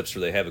clips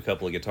where they have a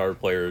couple of guitar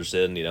players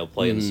in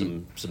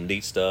playing some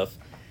neat stuff,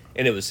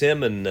 and it was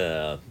him and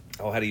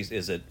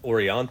is it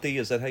Orianthi?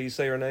 Is that how you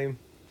say her name?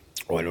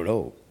 Oh, I don't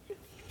know.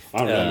 I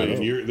don't know,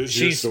 man. This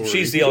is your story.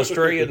 She's the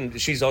Australian.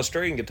 She's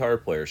Australian guitar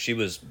player. She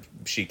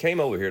came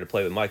over here to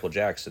play with Michael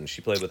Jackson.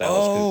 She played with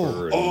Alice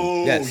Cooper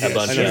and yes, a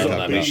bunch I know of she's them.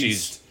 a I mean,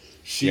 beast.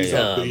 She's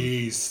Yeah. a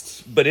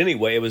beast. But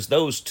anyway, it was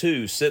those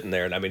two sitting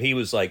there, and I mean, he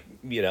was like,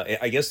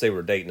 I guess they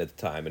were dating at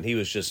the time, and he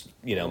was just,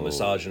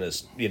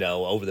 misogynist,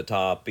 over the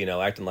top,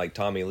 acting like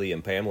Tommy Lee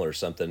and Pamela or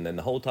something. And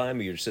the whole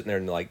time you're sitting there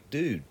and like,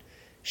 dude,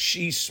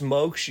 She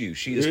smokes you.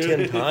 She is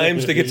 10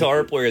 times the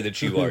guitar player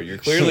that you are. You're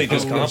clearly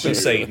just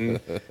compensating.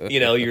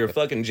 You're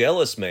fucking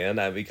jealous, man.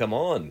 I mean, come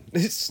on.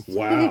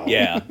 Wow.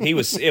 Yeah, it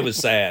was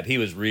sad. He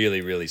was really,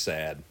 really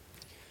sad.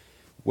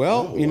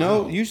 Well,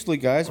 usually,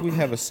 guys, we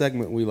have a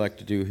segment we like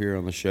to do here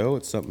on the show.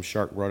 It's something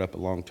Shark brought up a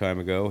long time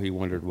ago. He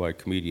wondered why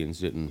comedians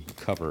didn't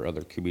cover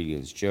other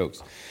comedians'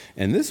 jokes.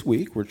 And this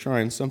week, we're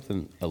trying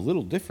something a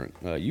little different.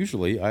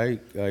 Usually, I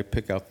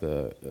pick out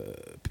the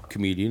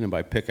comedian, and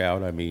by pick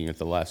out, I mean at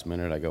the last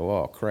minute, I go,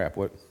 oh, crap,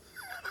 what?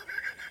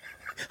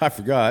 I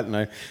forgot, and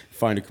I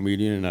find a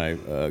comedian, and I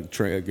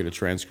get a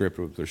transcript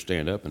of their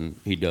stand-up,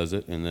 and he does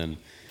it, and then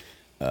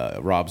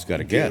Rob's got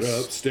a guess. Get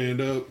up, stand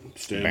up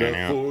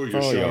for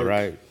your Shark. All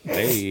right.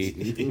 Hey.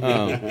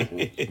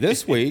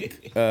 This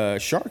week,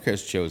 Shark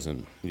has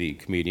chosen the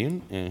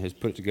comedian and has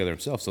put it together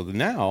himself. So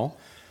now,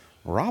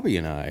 Robbie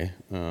and I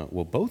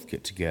will both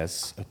get to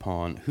guess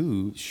upon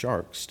who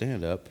Shark's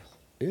stand-up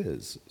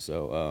is.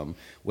 So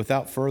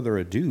without further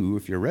ado,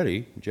 if you're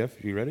ready,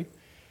 Jeff, you ready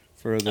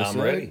for this?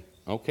 I'm ready.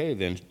 Okay,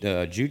 then,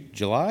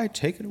 July,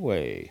 take it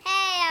away.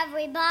 Hey,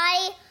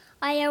 everybody.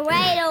 Are you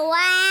ready to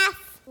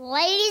laugh?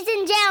 Ladies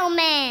and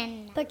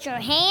gentlemen, put your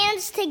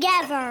hands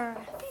together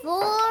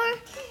for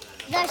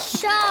the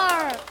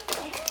Shark.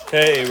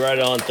 Hey, right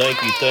on.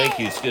 Thank you.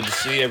 It's good to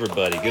see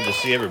everybody.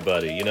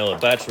 A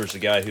bachelor's a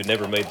guy who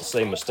never made the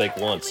same mistake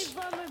once.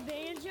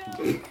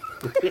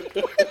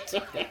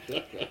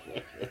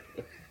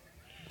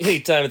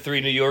 Anytime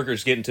 3 New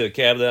Yorkers get into a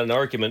cab without an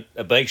argument,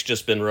 a bank's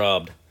just been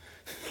robbed.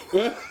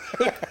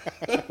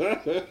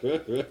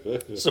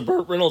 So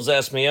Burt Reynolds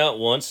asked me out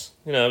once.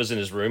 I was in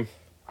his room.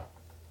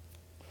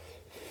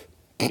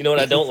 You know what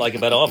I don't like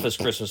about office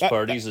Christmas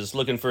parties is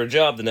looking for a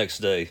job the next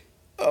day.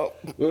 Oh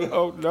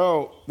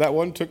no. That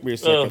one took me a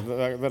second.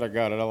 Then I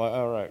got it.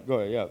 All right, go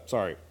ahead. Yeah,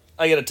 sorry.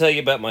 I got to tell you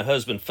about my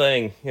husband,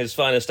 Fang. His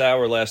finest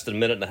hour lasted a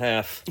minute and a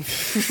half. I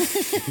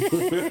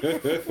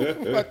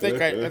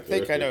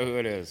think I know who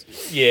it is.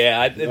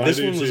 Yeah,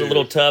 this one was a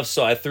little tough,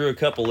 so I threw a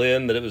couple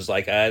in that it was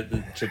like I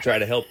had to try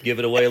to help give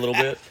it away a little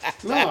bit.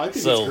 No, I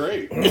think it's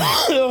great.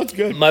 That's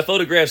good. My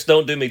photographs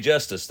don't do me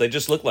justice. They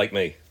just look like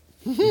me.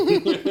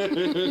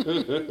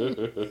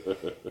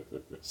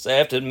 So I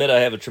have to admit I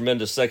have a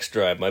tremendous sex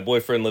drive. My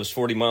boyfriend lives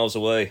 40 miles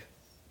away.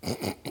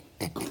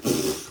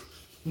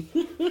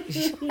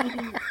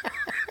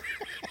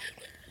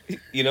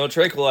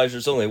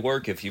 Tranquilizers only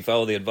work if you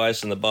follow the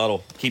advice in the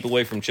bottle. Keep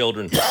away from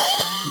children. Hang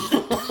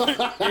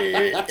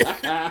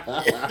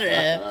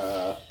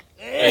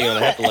on,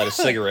 I have to light a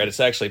cigarette. It's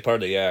actually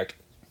part of the act.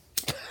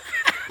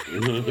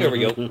 There we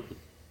go.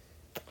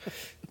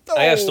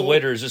 I asked the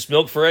waiter, is this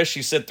milk fresh?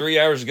 She said 3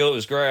 hours ago it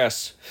was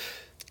grass.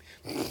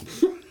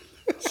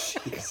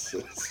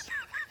 Jesus.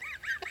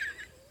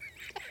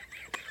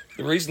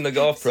 The reason the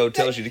golf pro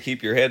tells you to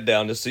keep your head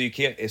down is so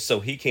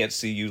he can't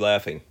see you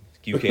laughing.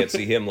 You can't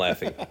see him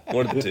laughing.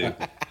 One of the two.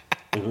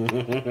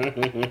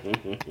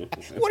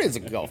 What is a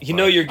golf?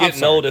 You're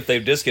getting old if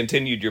they've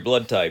discontinued your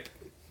blood type.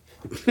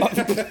 By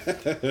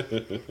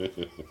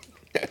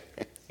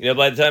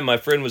the time my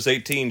friend was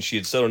 18, she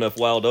had sown enough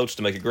wild oats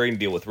to make a grain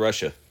deal with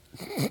Russia.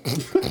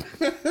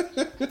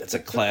 That's a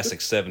classic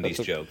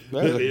 70s joke.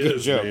 That is a good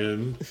joke.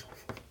 Man.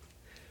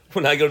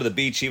 When I go to the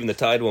beach, even the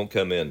tide won't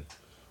come in.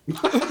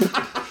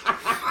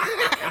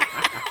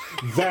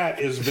 That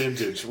is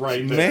vintage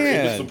right there.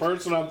 Man. It's the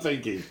person I'm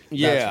thinking.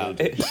 Yeah.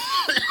 It's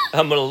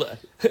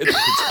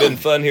been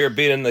fun here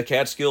being in the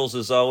Catskills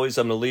as always.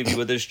 I'm going to leave you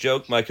with this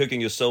joke. My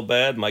cooking is so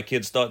bad, my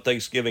kids thought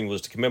Thanksgiving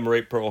was to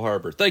commemorate Pearl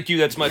Harbor. Thank you,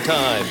 that's my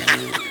time.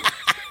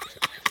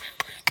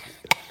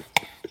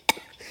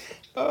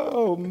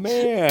 Oh,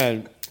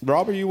 man.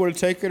 Robert, you want to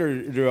take it,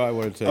 or do I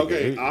want to take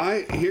it?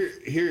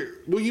 Okay,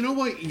 well, you know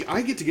what?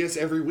 I get to guess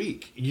every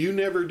week. You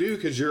never do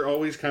because you're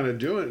always kind of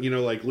doing,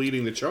 like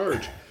leading the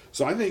charge.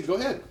 So I think, go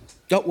ahead.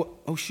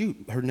 Oh, shoot.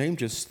 Her name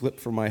just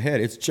slipped from my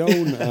head. It's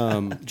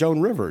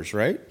Joan Rivers,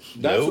 right?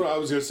 That's what I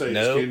was going to say.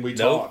 Can we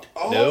talk?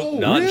 No,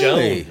 not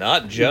really? Joan.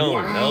 Not Joan.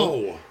 Wow.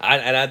 No.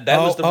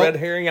 That was the red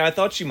herring I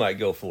thought she might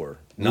go for.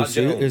 Not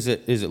Lucy? Joan. Is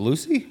it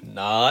Lucy?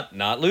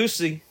 Not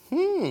Lucy.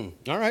 All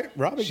right,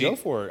 Robbie, go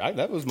for it.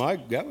 That was my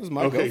Okay,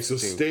 go-to. so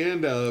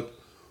stand up.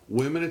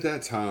 Women at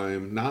that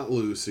time, not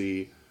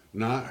Lucy,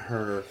 not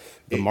her.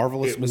 The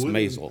marvelous Miss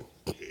Maisel.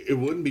 It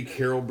wouldn't be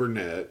Carol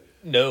Burnett.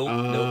 No. Wow,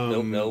 I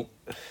don't know.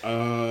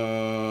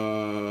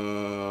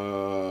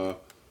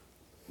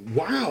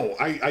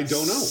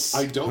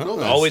 I don't know.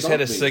 That Always had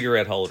a stumped me.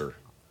 cigarette holder.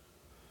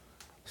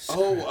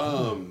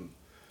 Jane.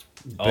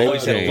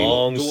 Always had a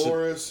long.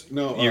 Dolores.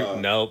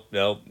 No.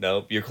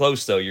 Nope. You're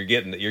close though. You're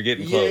getting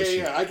close.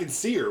 Yeah. I can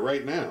see her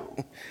right now.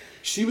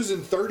 She was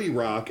in 30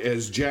 Rock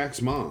as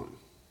Jack's mom.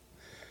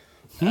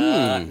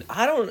 I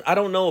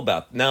don't know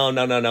about.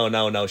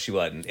 No. She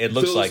wasn't. It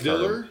looks Phyllis like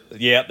Diller? her.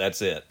 Yep,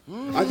 that's it.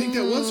 I think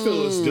that was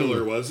Phyllis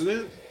Diller, wasn't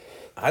it?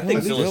 I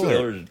think Phyllis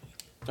Diller.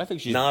 I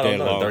think she's Not dead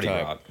a on long 30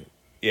 time. Rock.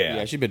 Yeah.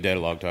 Yeah, she's been dead a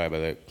long time, I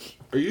think.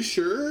 Are you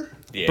sure?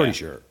 Yeah. Pretty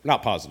sure.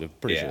 Not positive.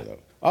 Pretty Yeah. sure, though.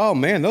 Oh,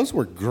 man, those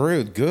were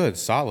good,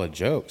 solid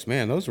jokes.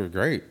 Man, those were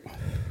great.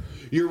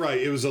 You're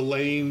right. It was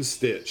Elaine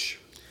Stitch.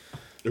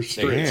 Or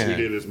Stritch, Man. who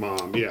did his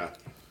mom. Yeah.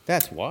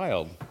 That's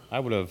wild. I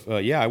would have.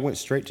 I went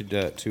straight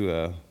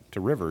to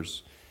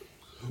Rivers.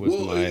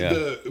 Well,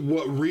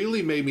 what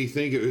really made me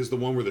think it was the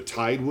one where the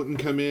tide wouldn't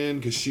come in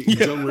because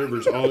Joan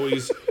Rivers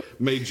always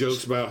made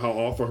jokes about how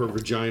awful her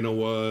vagina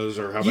was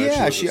or how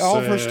bad she was. All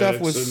of her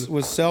stuff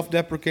was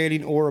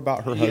self-deprecating or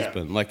about her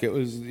husband. Like it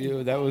was,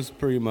 that was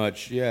pretty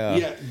much,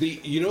 Yeah, the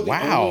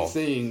only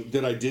thing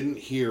that I didn't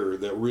hear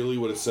that really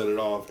would have set it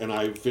off, and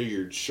I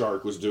figured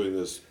Shark was doing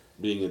this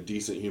being a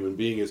decent human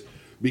being, is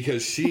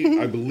because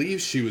I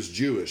believe she was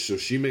Jewish, so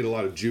she made a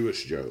lot of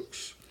Jewish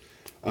jokes.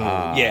 There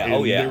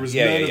was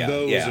none of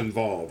those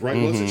involved,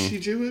 right? Wasn't she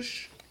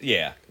Jewish?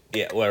 Yeah.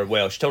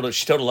 Well, she told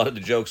a lot of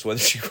the jokes, whether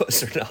she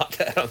was or not.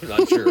 I'm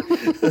not sure.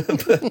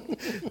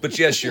 but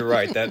yes, you're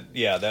right.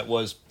 That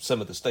was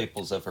some of the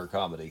staples of her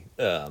comedy.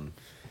 The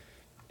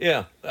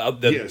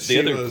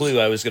other clue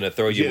I was going to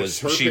throw you was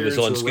she was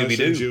on Scooby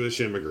Doo. Jewish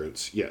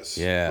immigrants. Yes.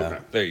 Yeah. Okay.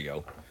 There you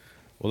go.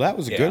 Well, that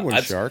was a good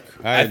one, Shark.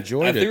 I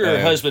enjoyed it. I threw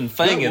her husband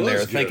Fang in there,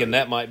 good. thinking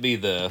that might be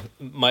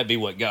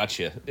what got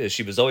you.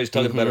 She was always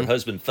talking about her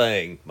husband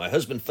Fang. My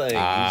husband Fang.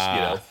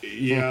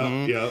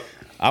 Yeah.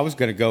 I was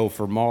going to go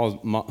for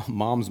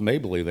Mom's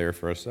Mabley there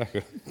for a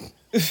second.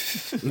 I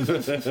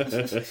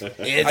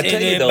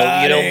tell you though,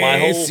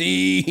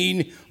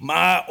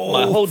 my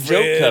whole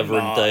joke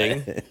covering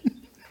thing.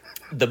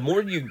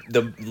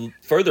 The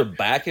further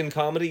back in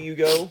comedy you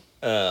go.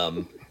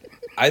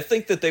 I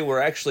think that they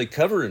were actually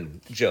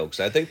covering jokes.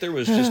 I think there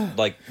was just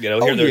like,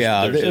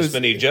 there's this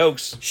many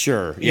jokes.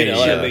 Sure. I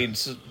mean,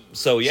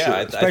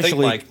 I think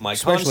my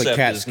concept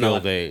is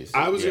not. Days.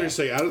 I was going to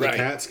say, out of the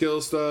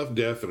Catskill stuff,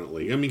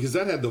 definitely. I mean, because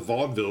that had the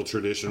vaudeville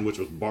tradition, which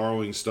was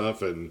borrowing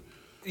stuff and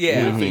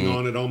riffing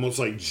on it almost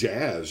like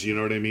jazz. You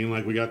know what I mean?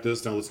 Like, we got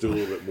this, now let's do a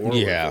little bit more with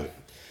it.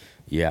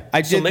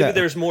 Yeah, so maybe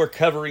there's more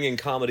covering in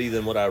comedy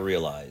than what I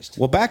realized.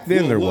 Well, back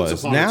then there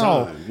was.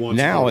 Now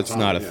it's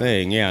not a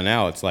thing. Yeah,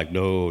 now it's like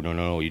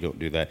no, you don't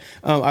do that.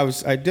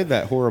 I did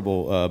that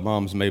horrible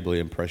Mom's Mabley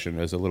impression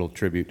as a little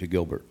tribute to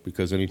Gilbert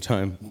because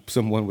anytime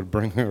someone would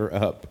bring her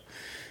up,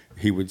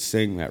 he would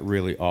sing that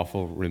really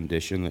awful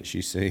rendition that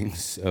she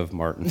sings of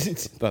Martin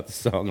about the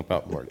song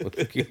about Martin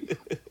Luther King.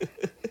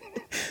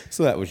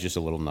 So that was just a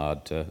little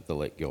nod to the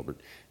late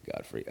Gilbert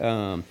Godfrey.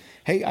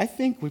 Hey, I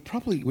think we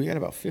got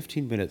about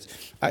 15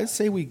 minutes. I'd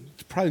say we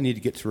probably need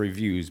to get to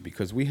reviews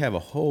because we have a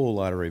whole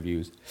lot of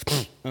reviews.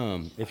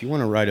 If you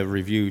want to write a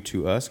review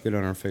to us, get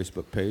on our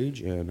Facebook page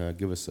and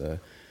give us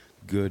a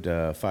good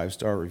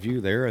 5-star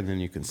review there, and then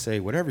you can say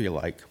whatever you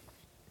like.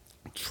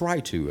 Try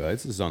to.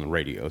 This is on the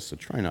radio, so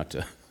try not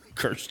to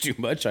curse too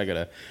much. I got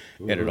to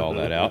edit all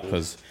that out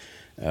because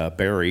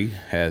Barry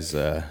has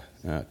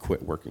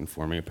quit working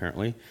for me,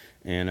 apparently.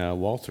 And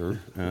Walter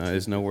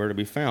is nowhere to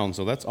be found,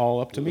 so that's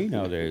all up to me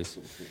nowadays.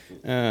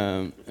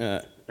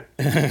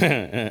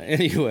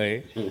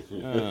 Anyway,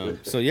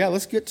 so yeah,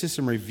 let's get to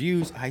some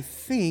reviews. I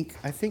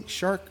think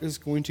Shark is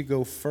going to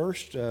go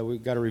first.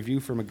 We've got a review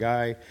from a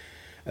guy,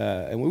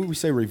 and when we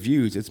say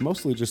reviews, it's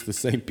mostly just the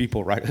same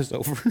people write us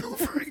over and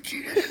over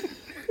again.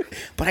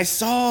 But I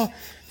saw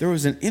there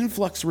was an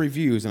influx of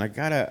reviews, and I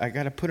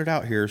gotta put it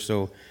out here.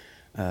 So,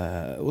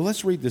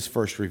 let's read this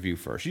first review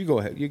first. You go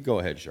ahead. You go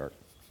ahead, Shark.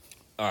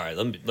 All right,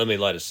 let me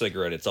light a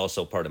cigarette. It's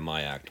also part of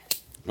my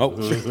act. Oh.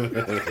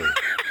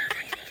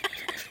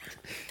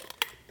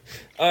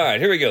 All right,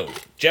 here we go.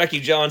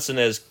 Jackie Johnson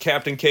as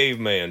Captain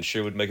Caveman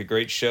sure would make a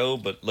great show,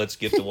 but let's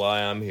get to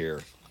why I'm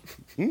here.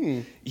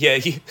 Yeah,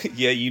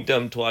 you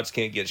dumb twats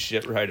can't get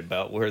shit right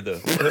about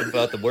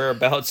the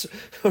whereabouts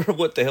or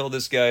what the hell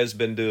this guy has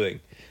been doing.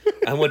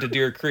 I went to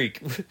Deer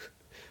Creek,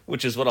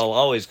 which is what I'll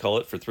always call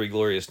it, for 3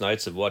 glorious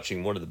nights of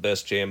watching one of the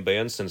best jam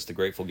bands since the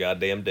Grateful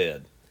Goddamn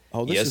Dead.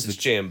 Oh, yes, it's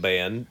jam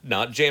band,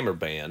 not jammer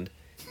band.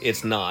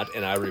 It's not,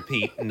 and I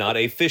repeat, not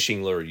a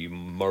fishing lure, you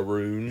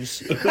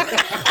maroons.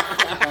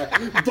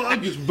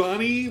 Bugs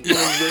Bunny,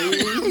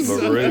 maroons.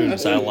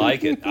 Maroons, I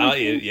like it.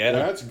 Yeah.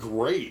 That's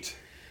great.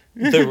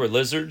 There were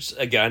lizards,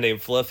 a guy named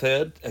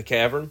Fluffhead, a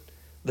cavern.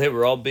 They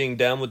were all being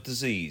down with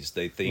disease.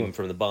 They themed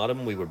from the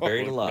bottom. We were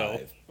buried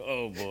alive. No.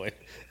 Oh, boy.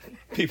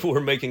 People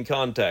were making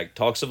contact.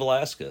 Talks of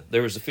Alaska.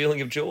 There was a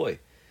feeling of joy.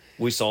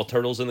 We saw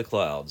turtles in the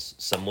clouds.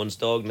 Someone's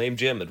dog named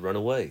Jim had run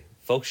away.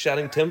 Folks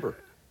shouting timber.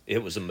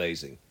 It was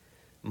amazing.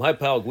 My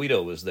pal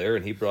Guido was there,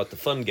 and he brought the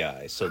fun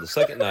guy. So the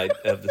second night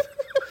of the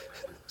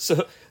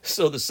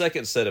so the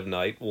second set of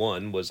night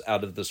 1 was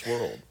out of this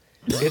world.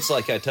 It's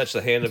like I touched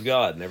the hand of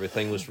God and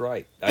everything was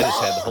right. I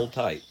just had to hold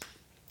tight.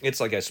 It's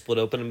like I split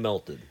open and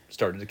melted.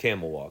 Started a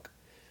camel walk.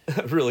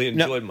 I really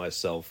enjoyed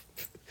myself,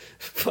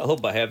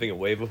 followed by having a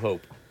wave of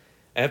hope.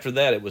 After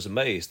that, it was a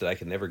maze that I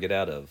could never get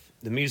out of.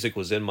 The music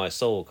was in my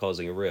soul,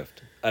 causing a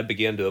rift. I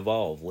began to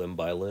evolve, limb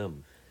by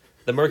limb.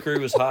 The mercury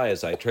was high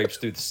as I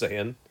traipsed through the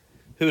sand.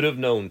 Who'd have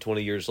known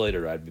 20 years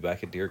later I'd be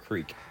back at Deer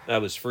Creek? I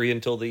was free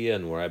until the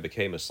end, where I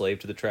became a slave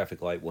to the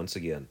traffic light once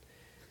again.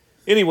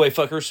 Anyway,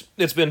 fuckers,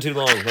 it's been too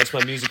long. That's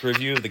my music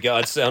review of The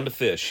God's Sound of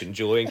Fish.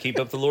 Enjoy and keep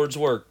up the Lord's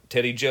work.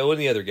 Teddy Joe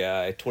and the other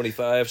guy,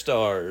 25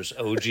 stars,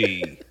 OG.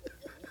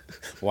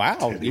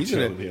 Wow. Each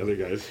of the other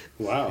guys.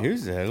 Wow.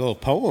 Here's a little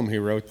poem he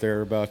wrote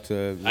there about.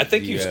 I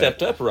think you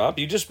stepped up, Rob.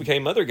 You just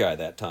became other guy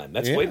that time.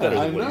 That's way better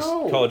than what he's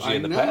called you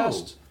in the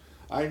past.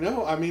 I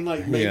know. I mean,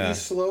 like, maybe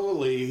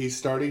slowly he's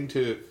starting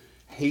to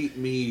hate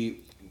me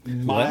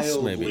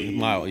mildly.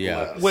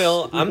 Less.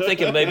 Well, I'm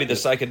thinking maybe the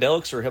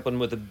psychedelics are helping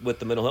with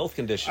the mental health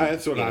condition.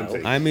 That's what I'm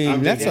thinking. I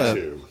mean,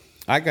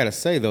 I gotta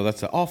say though,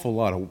 that's an awful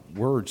lot of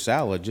word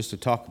salad just to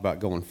talk about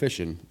going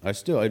fishing.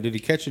 Did he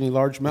catch any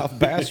largemouth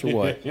bass or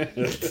what?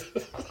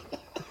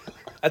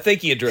 I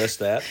think he addressed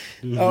that.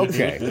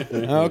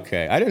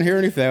 Okay. I didn't hear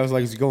anything. I was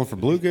like, is he going for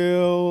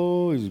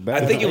bluegill? He's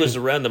bass. I think it was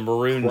around the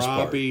maroons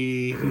part.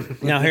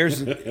 Now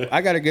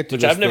I got to get to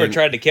which this I've never thing.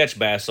 tried to catch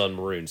bass on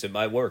maroons. It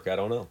might work. I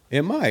don't know.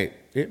 It might.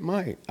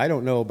 I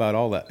don't know about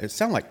all that. It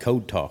sounded like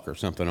code talk or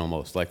something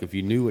almost. Like if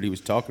you knew what he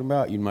was talking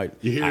about, you might.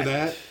 You hear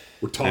that?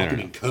 We're talking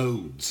in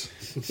codes.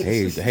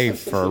 Hey,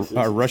 for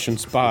a Russian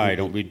spy,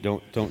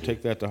 don't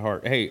take that to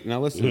heart. Hey, now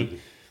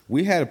listen.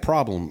 We had a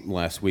problem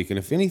last week, and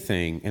if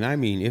anything,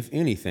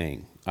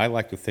 I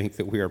like to think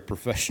that we are a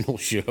professional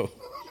show.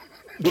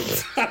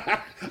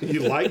 You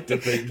like to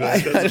think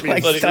that.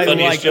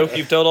 Funniest joke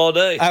you've told all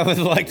day. I would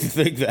like to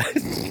think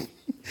that.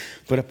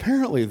 But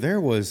apparently there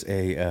was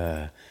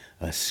a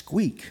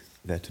squeak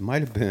that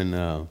might have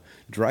been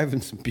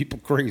driving some people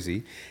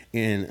crazy,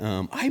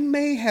 and I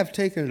may have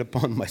taken it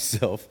upon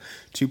myself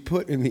to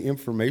put in the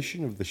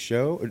information of the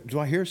show. Do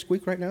I hear a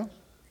squeak right now?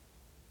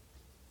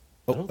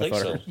 I don't think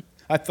so.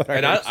 I thought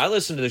I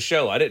listened to the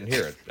show. I didn't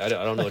hear it. I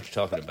don't know what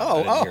you're talking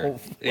about.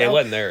 It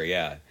wasn't there.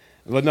 Yeah.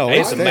 Well, no,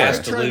 it's a mass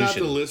I delusion. try not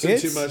to listen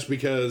too much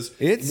because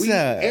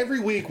every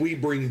week we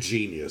bring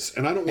genius,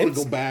 and I don't want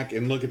to go back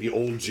and look at the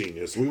old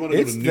genius. We want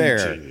to go to new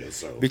genius.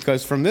 So.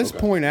 Because from this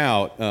point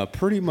out,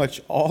 pretty much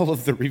all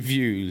of the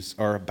reviews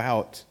are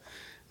about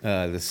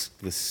this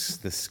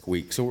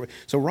squeak. So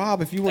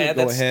Rob, if you want to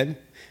go ahead.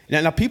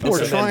 Now people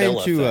are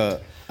trying to.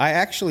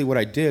 What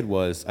I did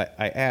was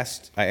I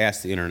asked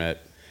the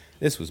internet.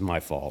 This was my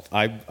fault.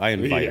 I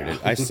invited it.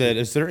 I said,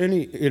 is there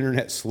any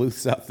internet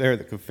sleuths out there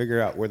that can figure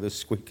out where the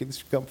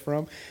squeakings come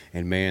from?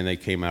 And, man, they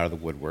came out of the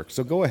woodwork.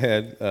 So go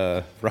ahead,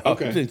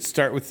 Rob, and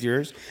start with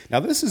yours.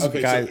 Now, this is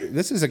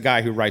a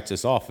guy who writes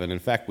us often. In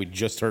fact, we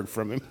just heard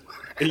from him.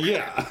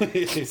 Yeah.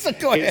 So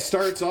go ahead. It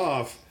starts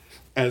off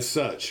as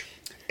such.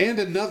 And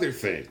another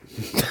thing.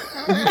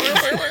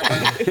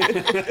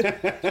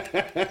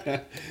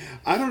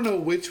 I don't know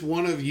which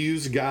one of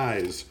yous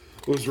guys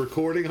was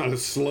recording on a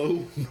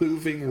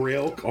slow-moving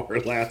rail car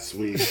last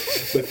week,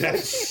 but that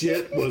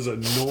shit was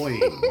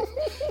annoying.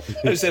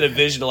 I just had a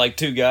vision of like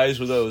two guys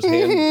with those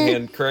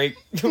hand crank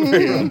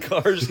rail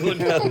cars going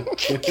down. Now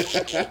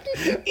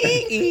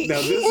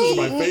this is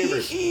my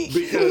favorite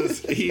because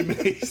he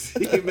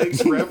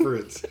makes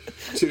reference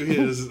to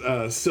his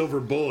silver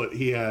bullet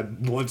he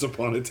had once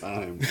upon a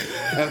time.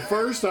 At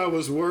first, I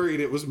was worried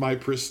it was my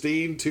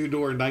pristine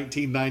two-door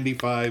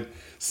 1995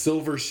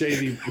 silver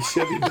Chevy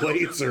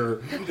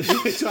Blazer,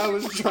 which I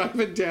was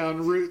driving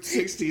down Route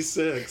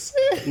 66,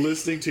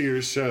 listening to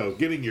your show,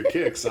 getting your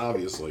kicks,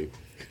 obviously.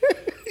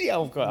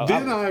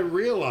 Then I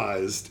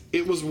realized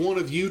it was one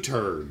of you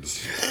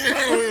turds.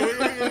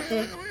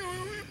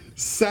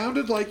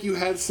 Sounded like you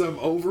had some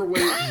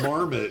overweight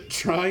marmot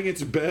trying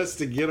its best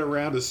to get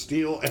around a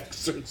steel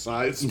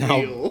exercise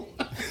wheel.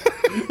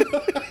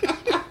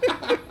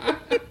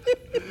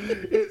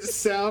 It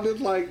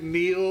sounded like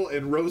Neil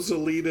and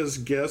Rosalita's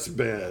guest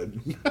bed.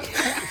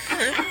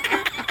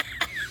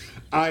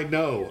 I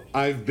know.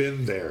 I've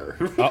been there.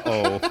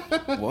 Uh-oh.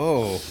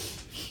 Whoa.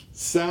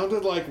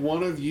 Sounded like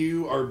one of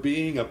you are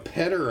being a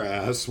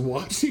pederast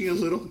watching a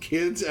little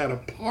kids at a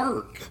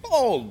park.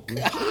 Oh,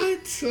 God.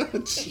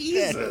 What?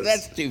 Jesus.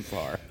 That's too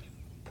far.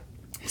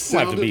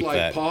 Sounded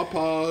like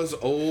Papa's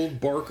old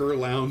Barker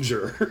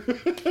Lounger.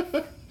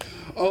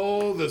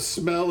 Oh, the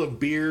smell of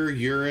beer,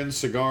 urine,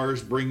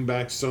 cigars bring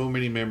back so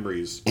many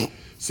memories.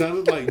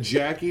 Sounded like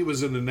Jackie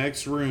was in the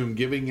next room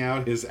giving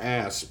out his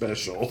ass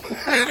special.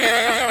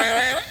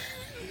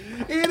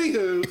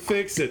 Anywho,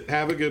 fix it.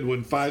 Have a good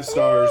one. 5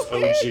 stars,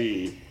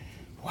 OG.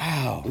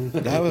 Wow,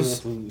 that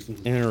was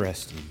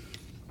interesting.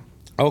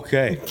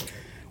 Okay.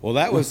 Well,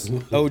 that was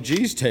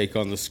OG's take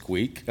on the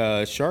squeak.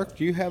 Shark,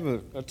 do you have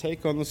a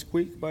take on the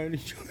squeak by any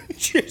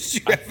chance?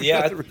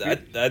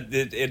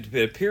 It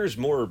appears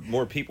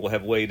more people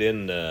have weighed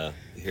in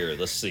here.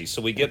 Let's see.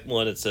 So we get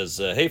one that says,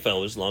 hey,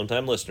 fellas,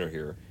 long-time listener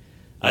here.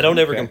 I don't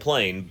ever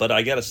complain, but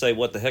I got to say,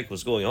 what the heck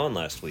was going on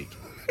last week?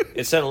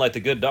 It sounded like the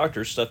good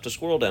doctor stuffed a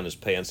squirrel down his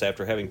pants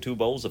after having 2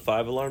 bowls of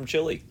 5-alarm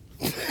chili.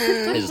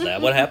 Is that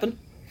what happened?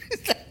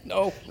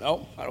 No,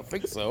 I don't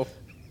think so.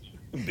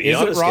 Be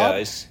honest,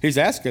 guys. He's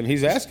asking.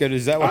 Is that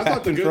what happened, I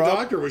thought the good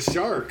doctor was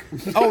Shark.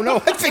 Oh, no,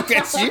 I think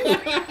that's you.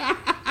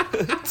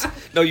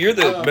 No, you're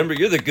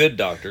the good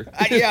doctor.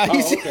 Yeah,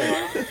 he's...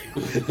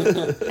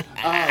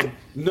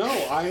 No,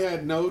 I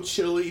had no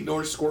chili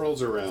nor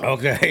squirrels around.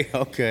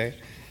 Okay.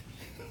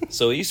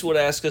 So Eastwood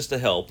asked us to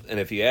help, and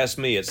if you ask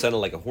me, it sounded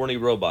like a horny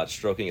robot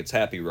stroking its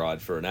happy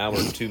rod for an hour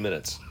and 2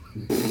 minutes.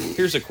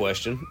 Here's a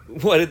question.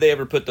 Why did they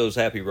ever put those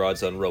happy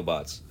rods on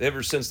robots?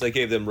 Ever since they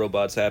gave them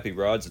robots happy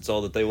rods, it's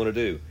all that they want to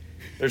do.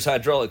 There's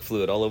hydraulic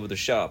fluid all over the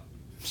shop.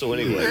 So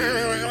anyway.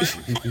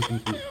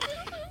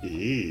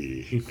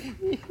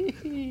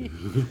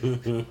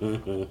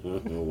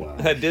 Wow.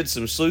 I did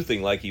some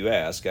sleuthing like you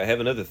ask. I have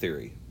another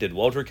theory. Did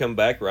Walter come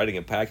back riding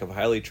a pack of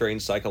highly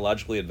trained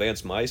psychologically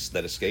advanced mice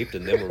that escaped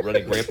and then were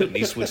running rampant in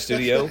Eastwood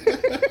Studio?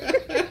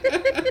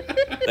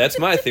 That's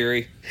my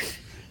theory.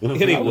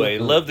 Anyway,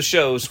 love the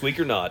show, squeak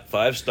or not.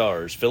 5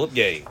 stars. Philip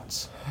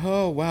Gaines.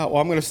 Oh, wow.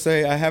 Well, I'm going to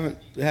say I haven't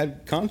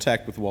had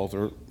contact with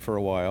Walter for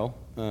a while.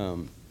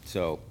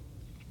 So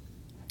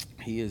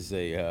he is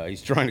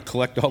he's trying to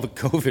collect all the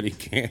COVID he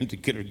can to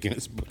get a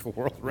Guinness Book of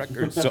World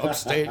Records, so I'm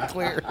staying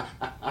clear.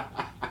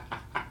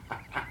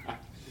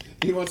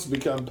 He wants to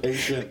become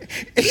patient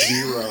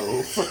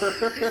 0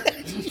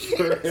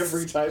 for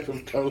every type of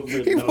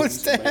COVID. He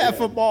wants to have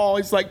them all.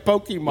 He's like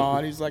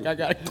Pokemon. He's like, I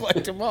got to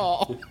collect them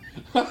all.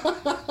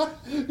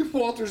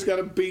 Walter's got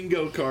a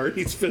bingo card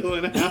he's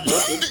filling out.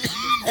 That's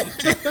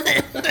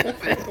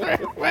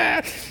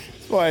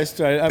why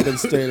I've been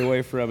staying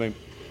away from him.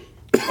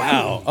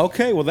 Wow.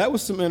 Okay, well, that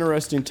was some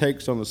interesting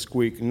takes on the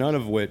squeak, none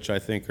of which I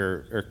think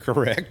are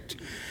correct.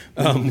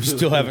 We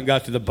still haven't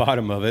got to the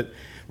bottom of it.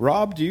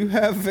 Rob, do you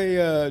have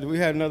do we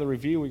have another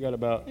review? We got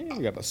about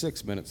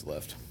 6 minutes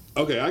left.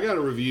 Okay, I got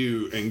a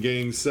review, and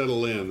gang,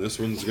 settle in. This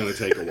one's going to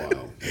take a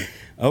while.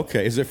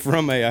 Okay, is it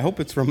from I hope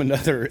it's from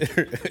another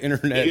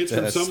internet. It's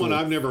from someone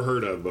I've never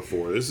heard of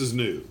before. This is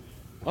new.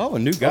 Oh, a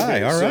new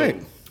guy. Okay, all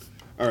right.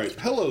 All right.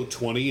 Hello,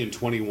 20 and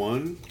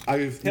 21.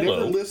 I've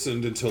never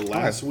listened until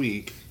last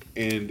week,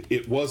 and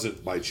it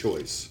wasn't by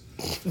choice.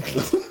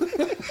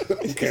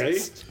 Okay.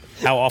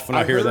 How often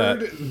I hear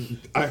that?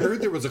 I heard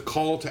there was a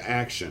call to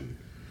action.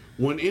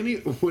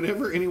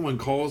 Whenever anyone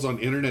calls on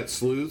internet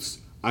sleuths,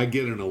 I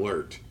get an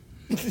alert.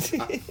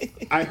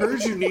 I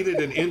heard you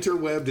needed an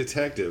interweb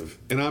detective,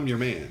 and I'm your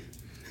man.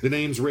 The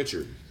name's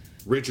Richard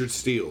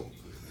Steele,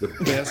 the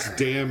best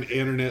damn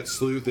internet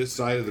sleuth this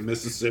side of the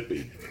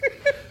Mississippi.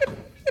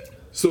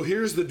 So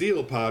here's the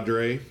deal,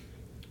 Padre.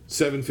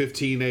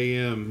 7:15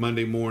 a.m.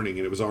 Monday morning,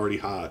 and it was already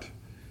hot.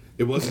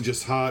 It wasn't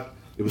just hot,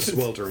 it was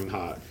sweltering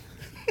hot.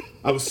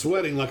 I was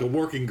sweating like a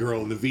working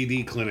girl in the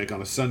VD clinic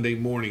on a Sunday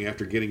morning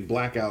after getting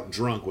blackout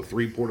drunk with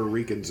 3 Puerto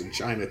Ricans in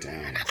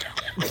Chinatown.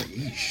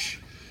 Yeesh.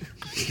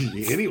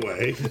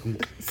 Anyway,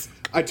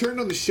 I turned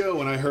on the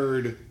show and I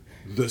heard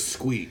the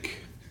squeak.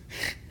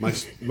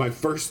 My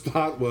first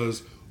thought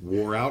was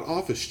wore out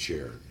office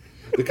chair.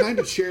 The kind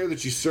of chair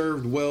that you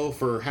served well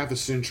for half a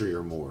century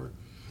or more.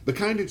 The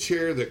kind of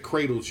chair that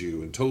cradled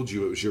you and told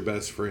you it was your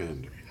best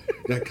friend.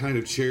 That kind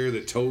of chair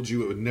that told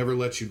you it would never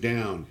let you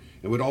down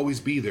and would always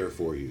be there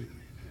for you.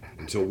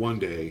 Until one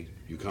day,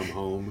 you come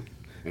home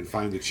and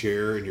find the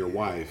chair and your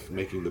wife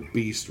making the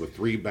beast with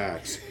 3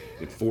 backs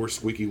and 4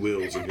 squeaky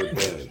wheels in your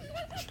bed.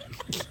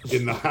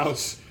 In the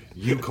house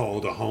you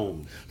called a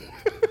home.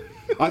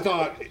 I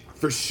thought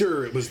for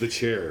sure it was the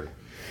chair.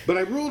 But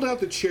I ruled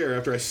out the chair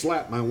after I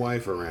slapped my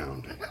wife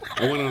around.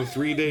 I went on a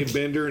 3-day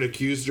bender and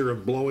accused her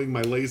of blowing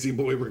my lazy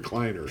boy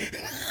recliner.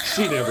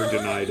 She never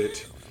denied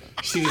it.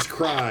 She just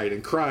cried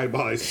and cried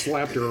while I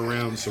slapped her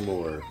around some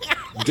more.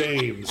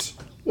 Dames,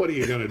 what are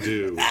you gonna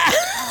do?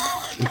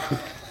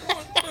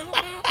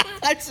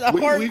 That's a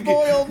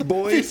hard-boiled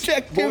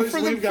detective boys, for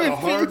the we've got 50s. a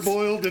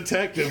hard-boiled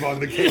detective on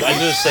the case. I was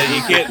just say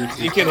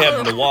you can't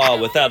have Noir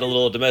without a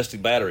little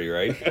domestic battery,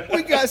 right?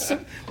 We got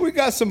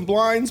some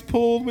blinds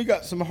pulled. We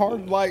got some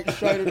hard light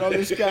shining on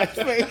this guy's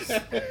face.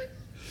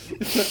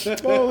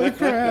 Holy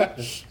crap!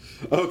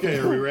 Okay,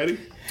 are we ready?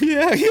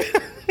 Yeah.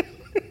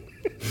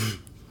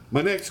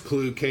 My next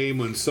clue came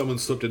when someone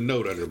slipped a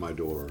note under my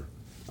door.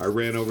 I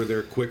ran over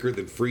there quicker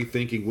than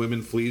free-thinking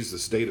women flees the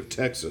state of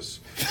Texas,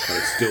 but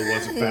it still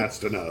wasn't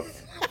fast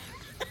enough.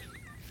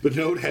 The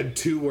note had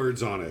 2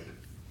 words on it,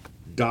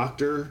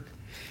 doctor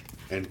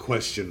and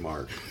question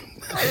mark.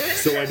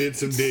 So I did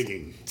some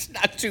digging. It's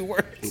not 2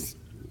 words.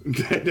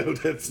 No,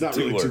 that's not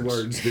 2 really words. 2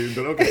 words, dude,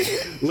 but okay.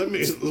 Let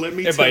me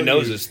Everybody tell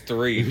knows you. it's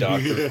 3,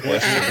 Doctor.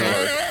 Question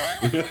mark.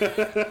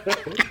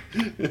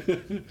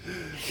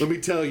 Let me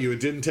tell you, it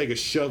didn't take a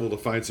shovel to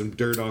find some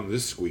dirt on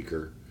this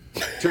squeaker.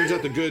 Turns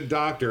out the good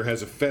doctor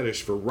has a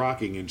fetish for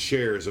rocking in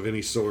chairs of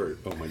any sort.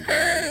 Oh my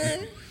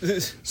God.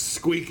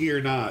 Squeaky or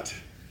not.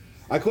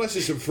 I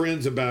questioned some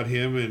friends about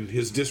him and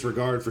his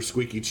disregard for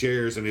squeaky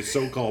chairs, and his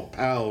so-called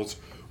pals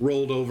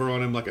rolled over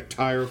on him like a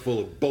tire full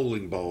of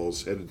bowling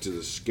balls headed to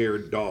the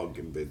scared dog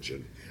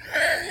convention.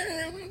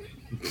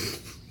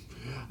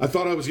 I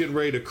thought I was getting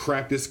ready to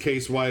crack this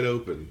case wide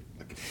open.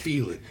 I could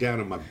feel it down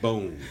in my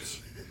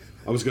bones.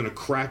 I was going to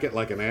crack it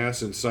like an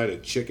ass inside a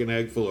chicken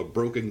egg full of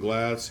broken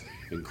glass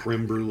and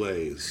creme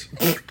brulees.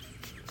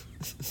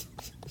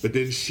 But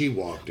then she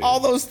walked in. All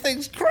those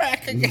things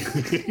crack again.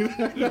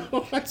 I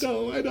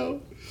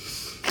know.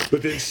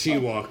 But then she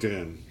walked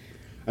in.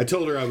 I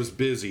told her I was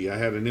busy. I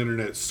had an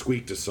internet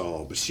squeak to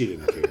solve, but she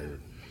didn't care.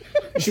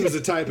 She was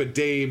the type of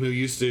dame who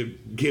used to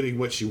getting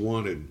what she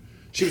wanted.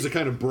 She was the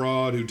kind of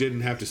broad who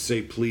didn't have to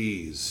say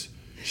please.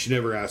 She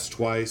never asked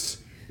twice,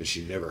 and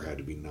she never had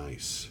to be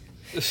nice.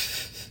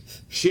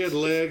 She had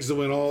legs that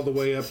went all the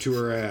way up to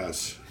her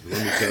ass.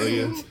 Let me tell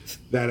you,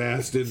 that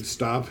ass didn't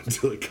stop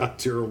until it got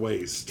to her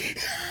waist.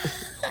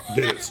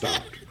 Then it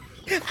stopped.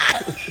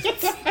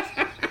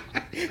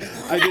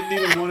 I didn't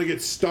even want to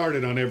get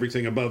started on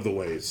everything above the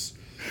waist.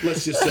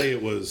 Let's just say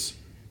it was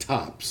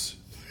tops.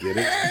 Get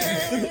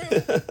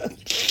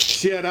it?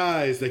 She had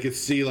eyes that could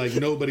see like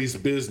nobody's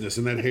business,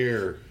 and that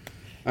hair,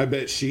 I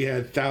bet she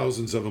had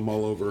thousands of them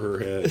all over her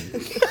head.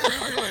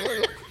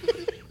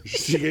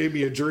 She gave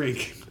me a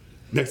drink.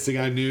 Next thing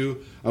I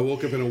knew, I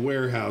woke up in a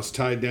warehouse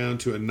tied down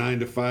to a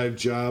 9-to-5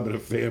 job and a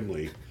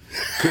family.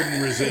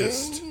 Couldn't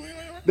resist.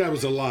 That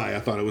was a lie.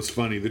 I thought it was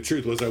funny. The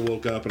truth was I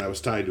woke up and I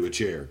was tied to a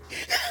chair.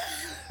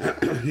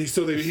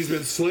 So he's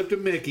been slipped a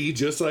Mickey,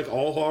 just like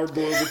all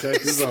hard-boiled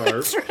detectives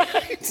are. That's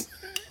right.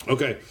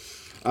 Okay.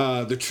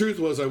 The truth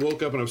was I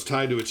woke up and I was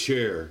tied to a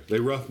chair. They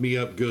roughed me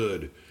up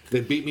good. They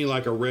beat me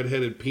like a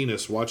red-headed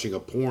penis watching a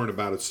porn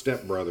about his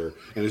stepbrother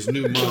and his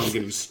new mom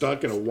getting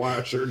stuck in a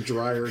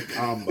washer-dryer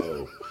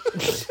combo.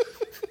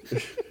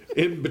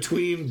 In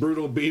between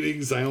brutal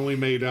beatings, I only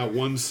made out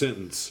one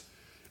sentence.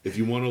 If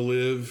you want to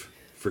live,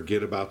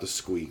 forget about the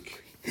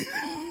squeak.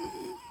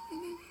 Wow.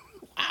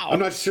 I'm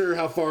not sure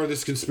how far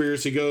this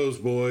conspiracy goes,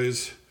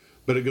 boys,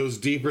 but it goes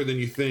deeper than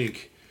you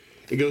think.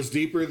 It goes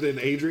deeper than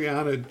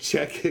Adriana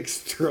Chekic's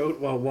throat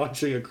while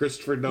watching a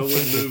Christopher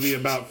Nolan movie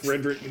about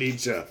Friedrich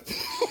Nietzsche. A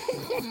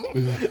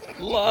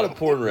lot of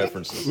porn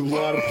references.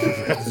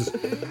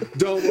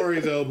 Don't worry,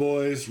 though,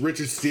 boys.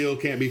 Richard Steele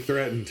can't be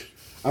threatened.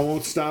 I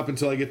won't stop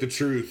until I get the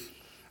truth.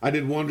 I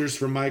did wonders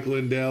for Mike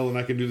Lindell, and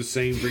I can do the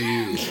same for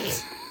you.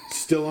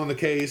 Still on the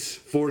case,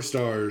 4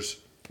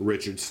 stars,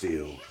 Richard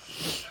Steele.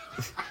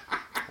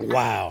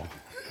 Wow.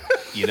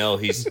 You know,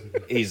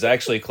 he's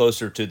actually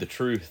closer to the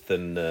truth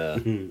than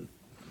than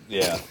we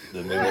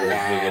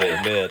would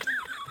admit.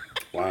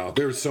 Wow,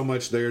 there was so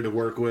much there to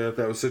work with.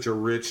 That was such a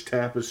rich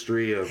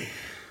tapestry of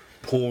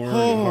porn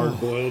and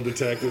hard-boiled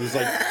detectives.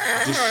 Like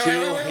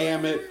Dashiell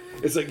Hammett.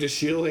 It's like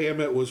Dashiell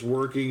Hammett was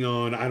working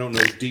on, I don't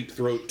know, Deep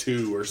Throat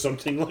 2 or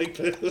something like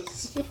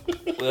this.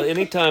 Well,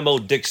 anytime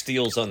old Dick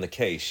Steele's on the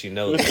case, you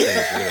know the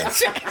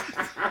thing's real.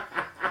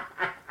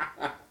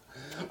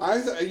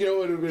 You know, it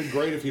would have been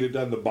great if he'd have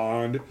done the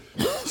Bond.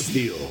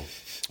 Steel.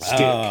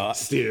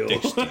 Steel.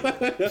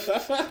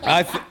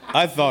 I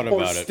thought about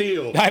Or it.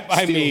 Steel.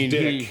 I Steel mean,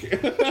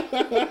 Dick.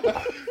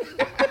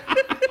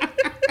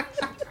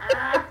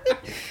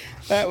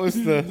 that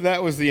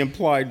was the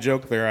implied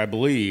joke there, I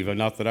believe, and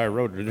not that I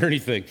wrote it or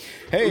anything.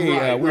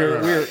 Hey,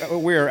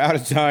 we're out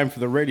of time for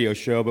the radio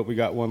show, but we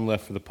got one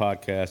left for the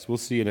podcast. We'll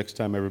see you next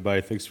time,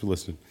 everybody. Thanks for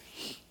listening.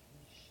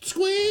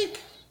 Squeak.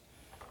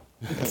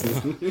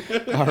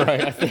 All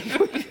right, I think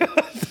we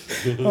got.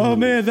 Oh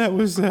man, that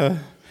was. I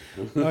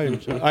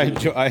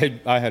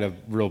had a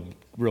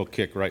real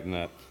kick writing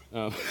that.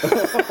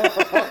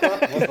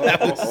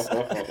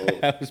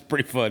 That was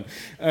pretty fun.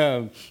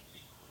 Hey,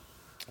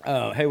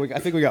 I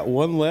think we got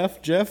one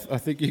left, Jeff. I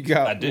think you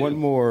got one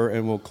more,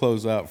 and we'll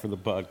close out for the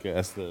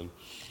podcast then.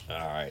 All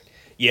right.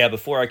 Yeah.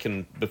 Before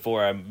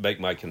I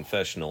make my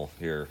confessional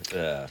here.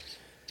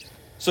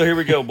 So here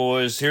we go,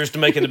 boys. Here's to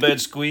making the bed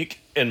squeak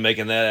and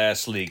making that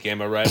ass leak.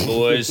 Am I right,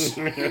 boys?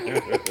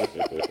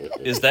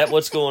 Is that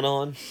what's going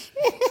on?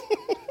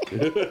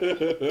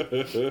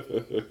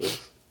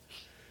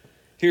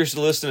 Here's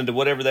to listening to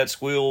whatever that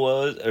squeal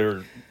was,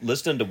 or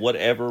listening to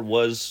whatever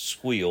was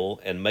squeal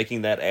and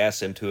making that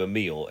ass into a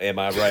meal. Am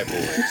I right,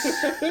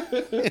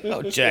 boys?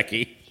 Oh,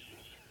 Jackie.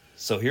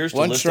 So here's to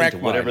listening to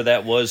whatever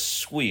that was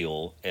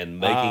squeal and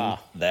making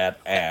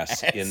that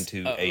ass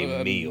into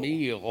a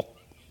meal.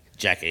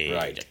 Jackie.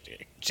 Right.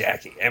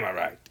 Jackie, am I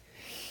right?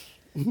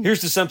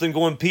 Here's to something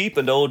going peep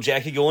and old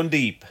Jackie going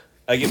deep.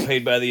 I get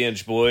paid by the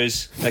inch,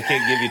 boys. I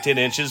can't give you 10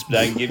 inches, but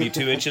I can give you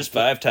 2 inches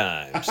 5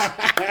 times.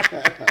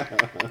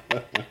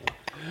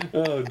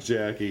 Oh,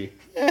 Jackie.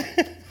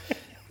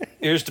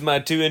 Here's to my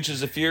 2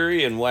 inches of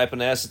fury and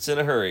wiping assets in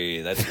a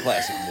hurry. That's a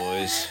classic,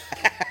 boys.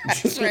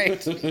 That's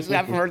right.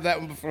 I've heard that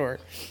one before.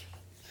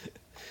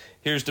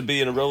 Here's to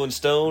being a rolling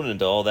stone and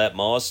to all that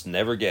moss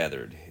never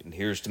gathered. And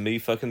here's to me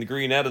fucking the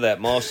green out of that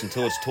moss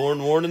until it's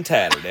torn, worn, and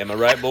tattered. Am I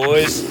right,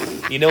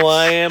 boys? You know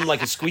I am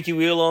like a squeaky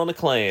wheel on a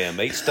clam.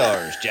 8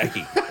 stars,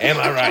 Jackie. Am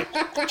I right,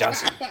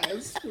 Johnson?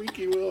 A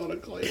squeaky wheel on a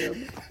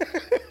clam.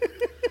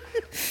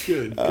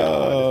 Good God.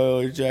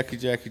 Oh,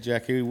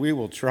 Jackie. We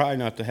will try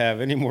not to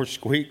have any more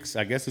squeaks.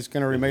 I guess it's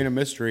going to remain a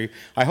mystery.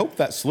 I hope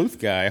that sleuth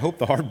guy, I hope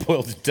the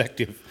hard-boiled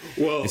detective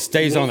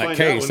stays on that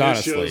case,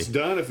 honestly. This show's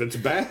done if it's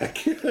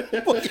back.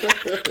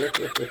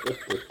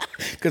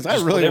 Because I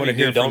really want to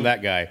hear from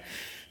that guy.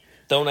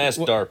 Don't ask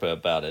DARPA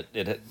about it.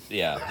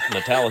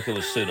 Metallica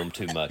was suing them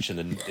too much, and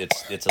then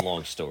it's a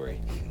long story.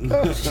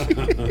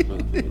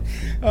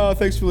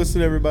 Thanks for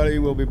listening, everybody.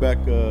 We'll be back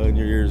in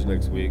your ears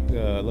next week.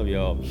 Love you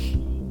all.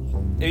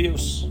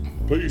 Adios.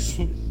 Peace.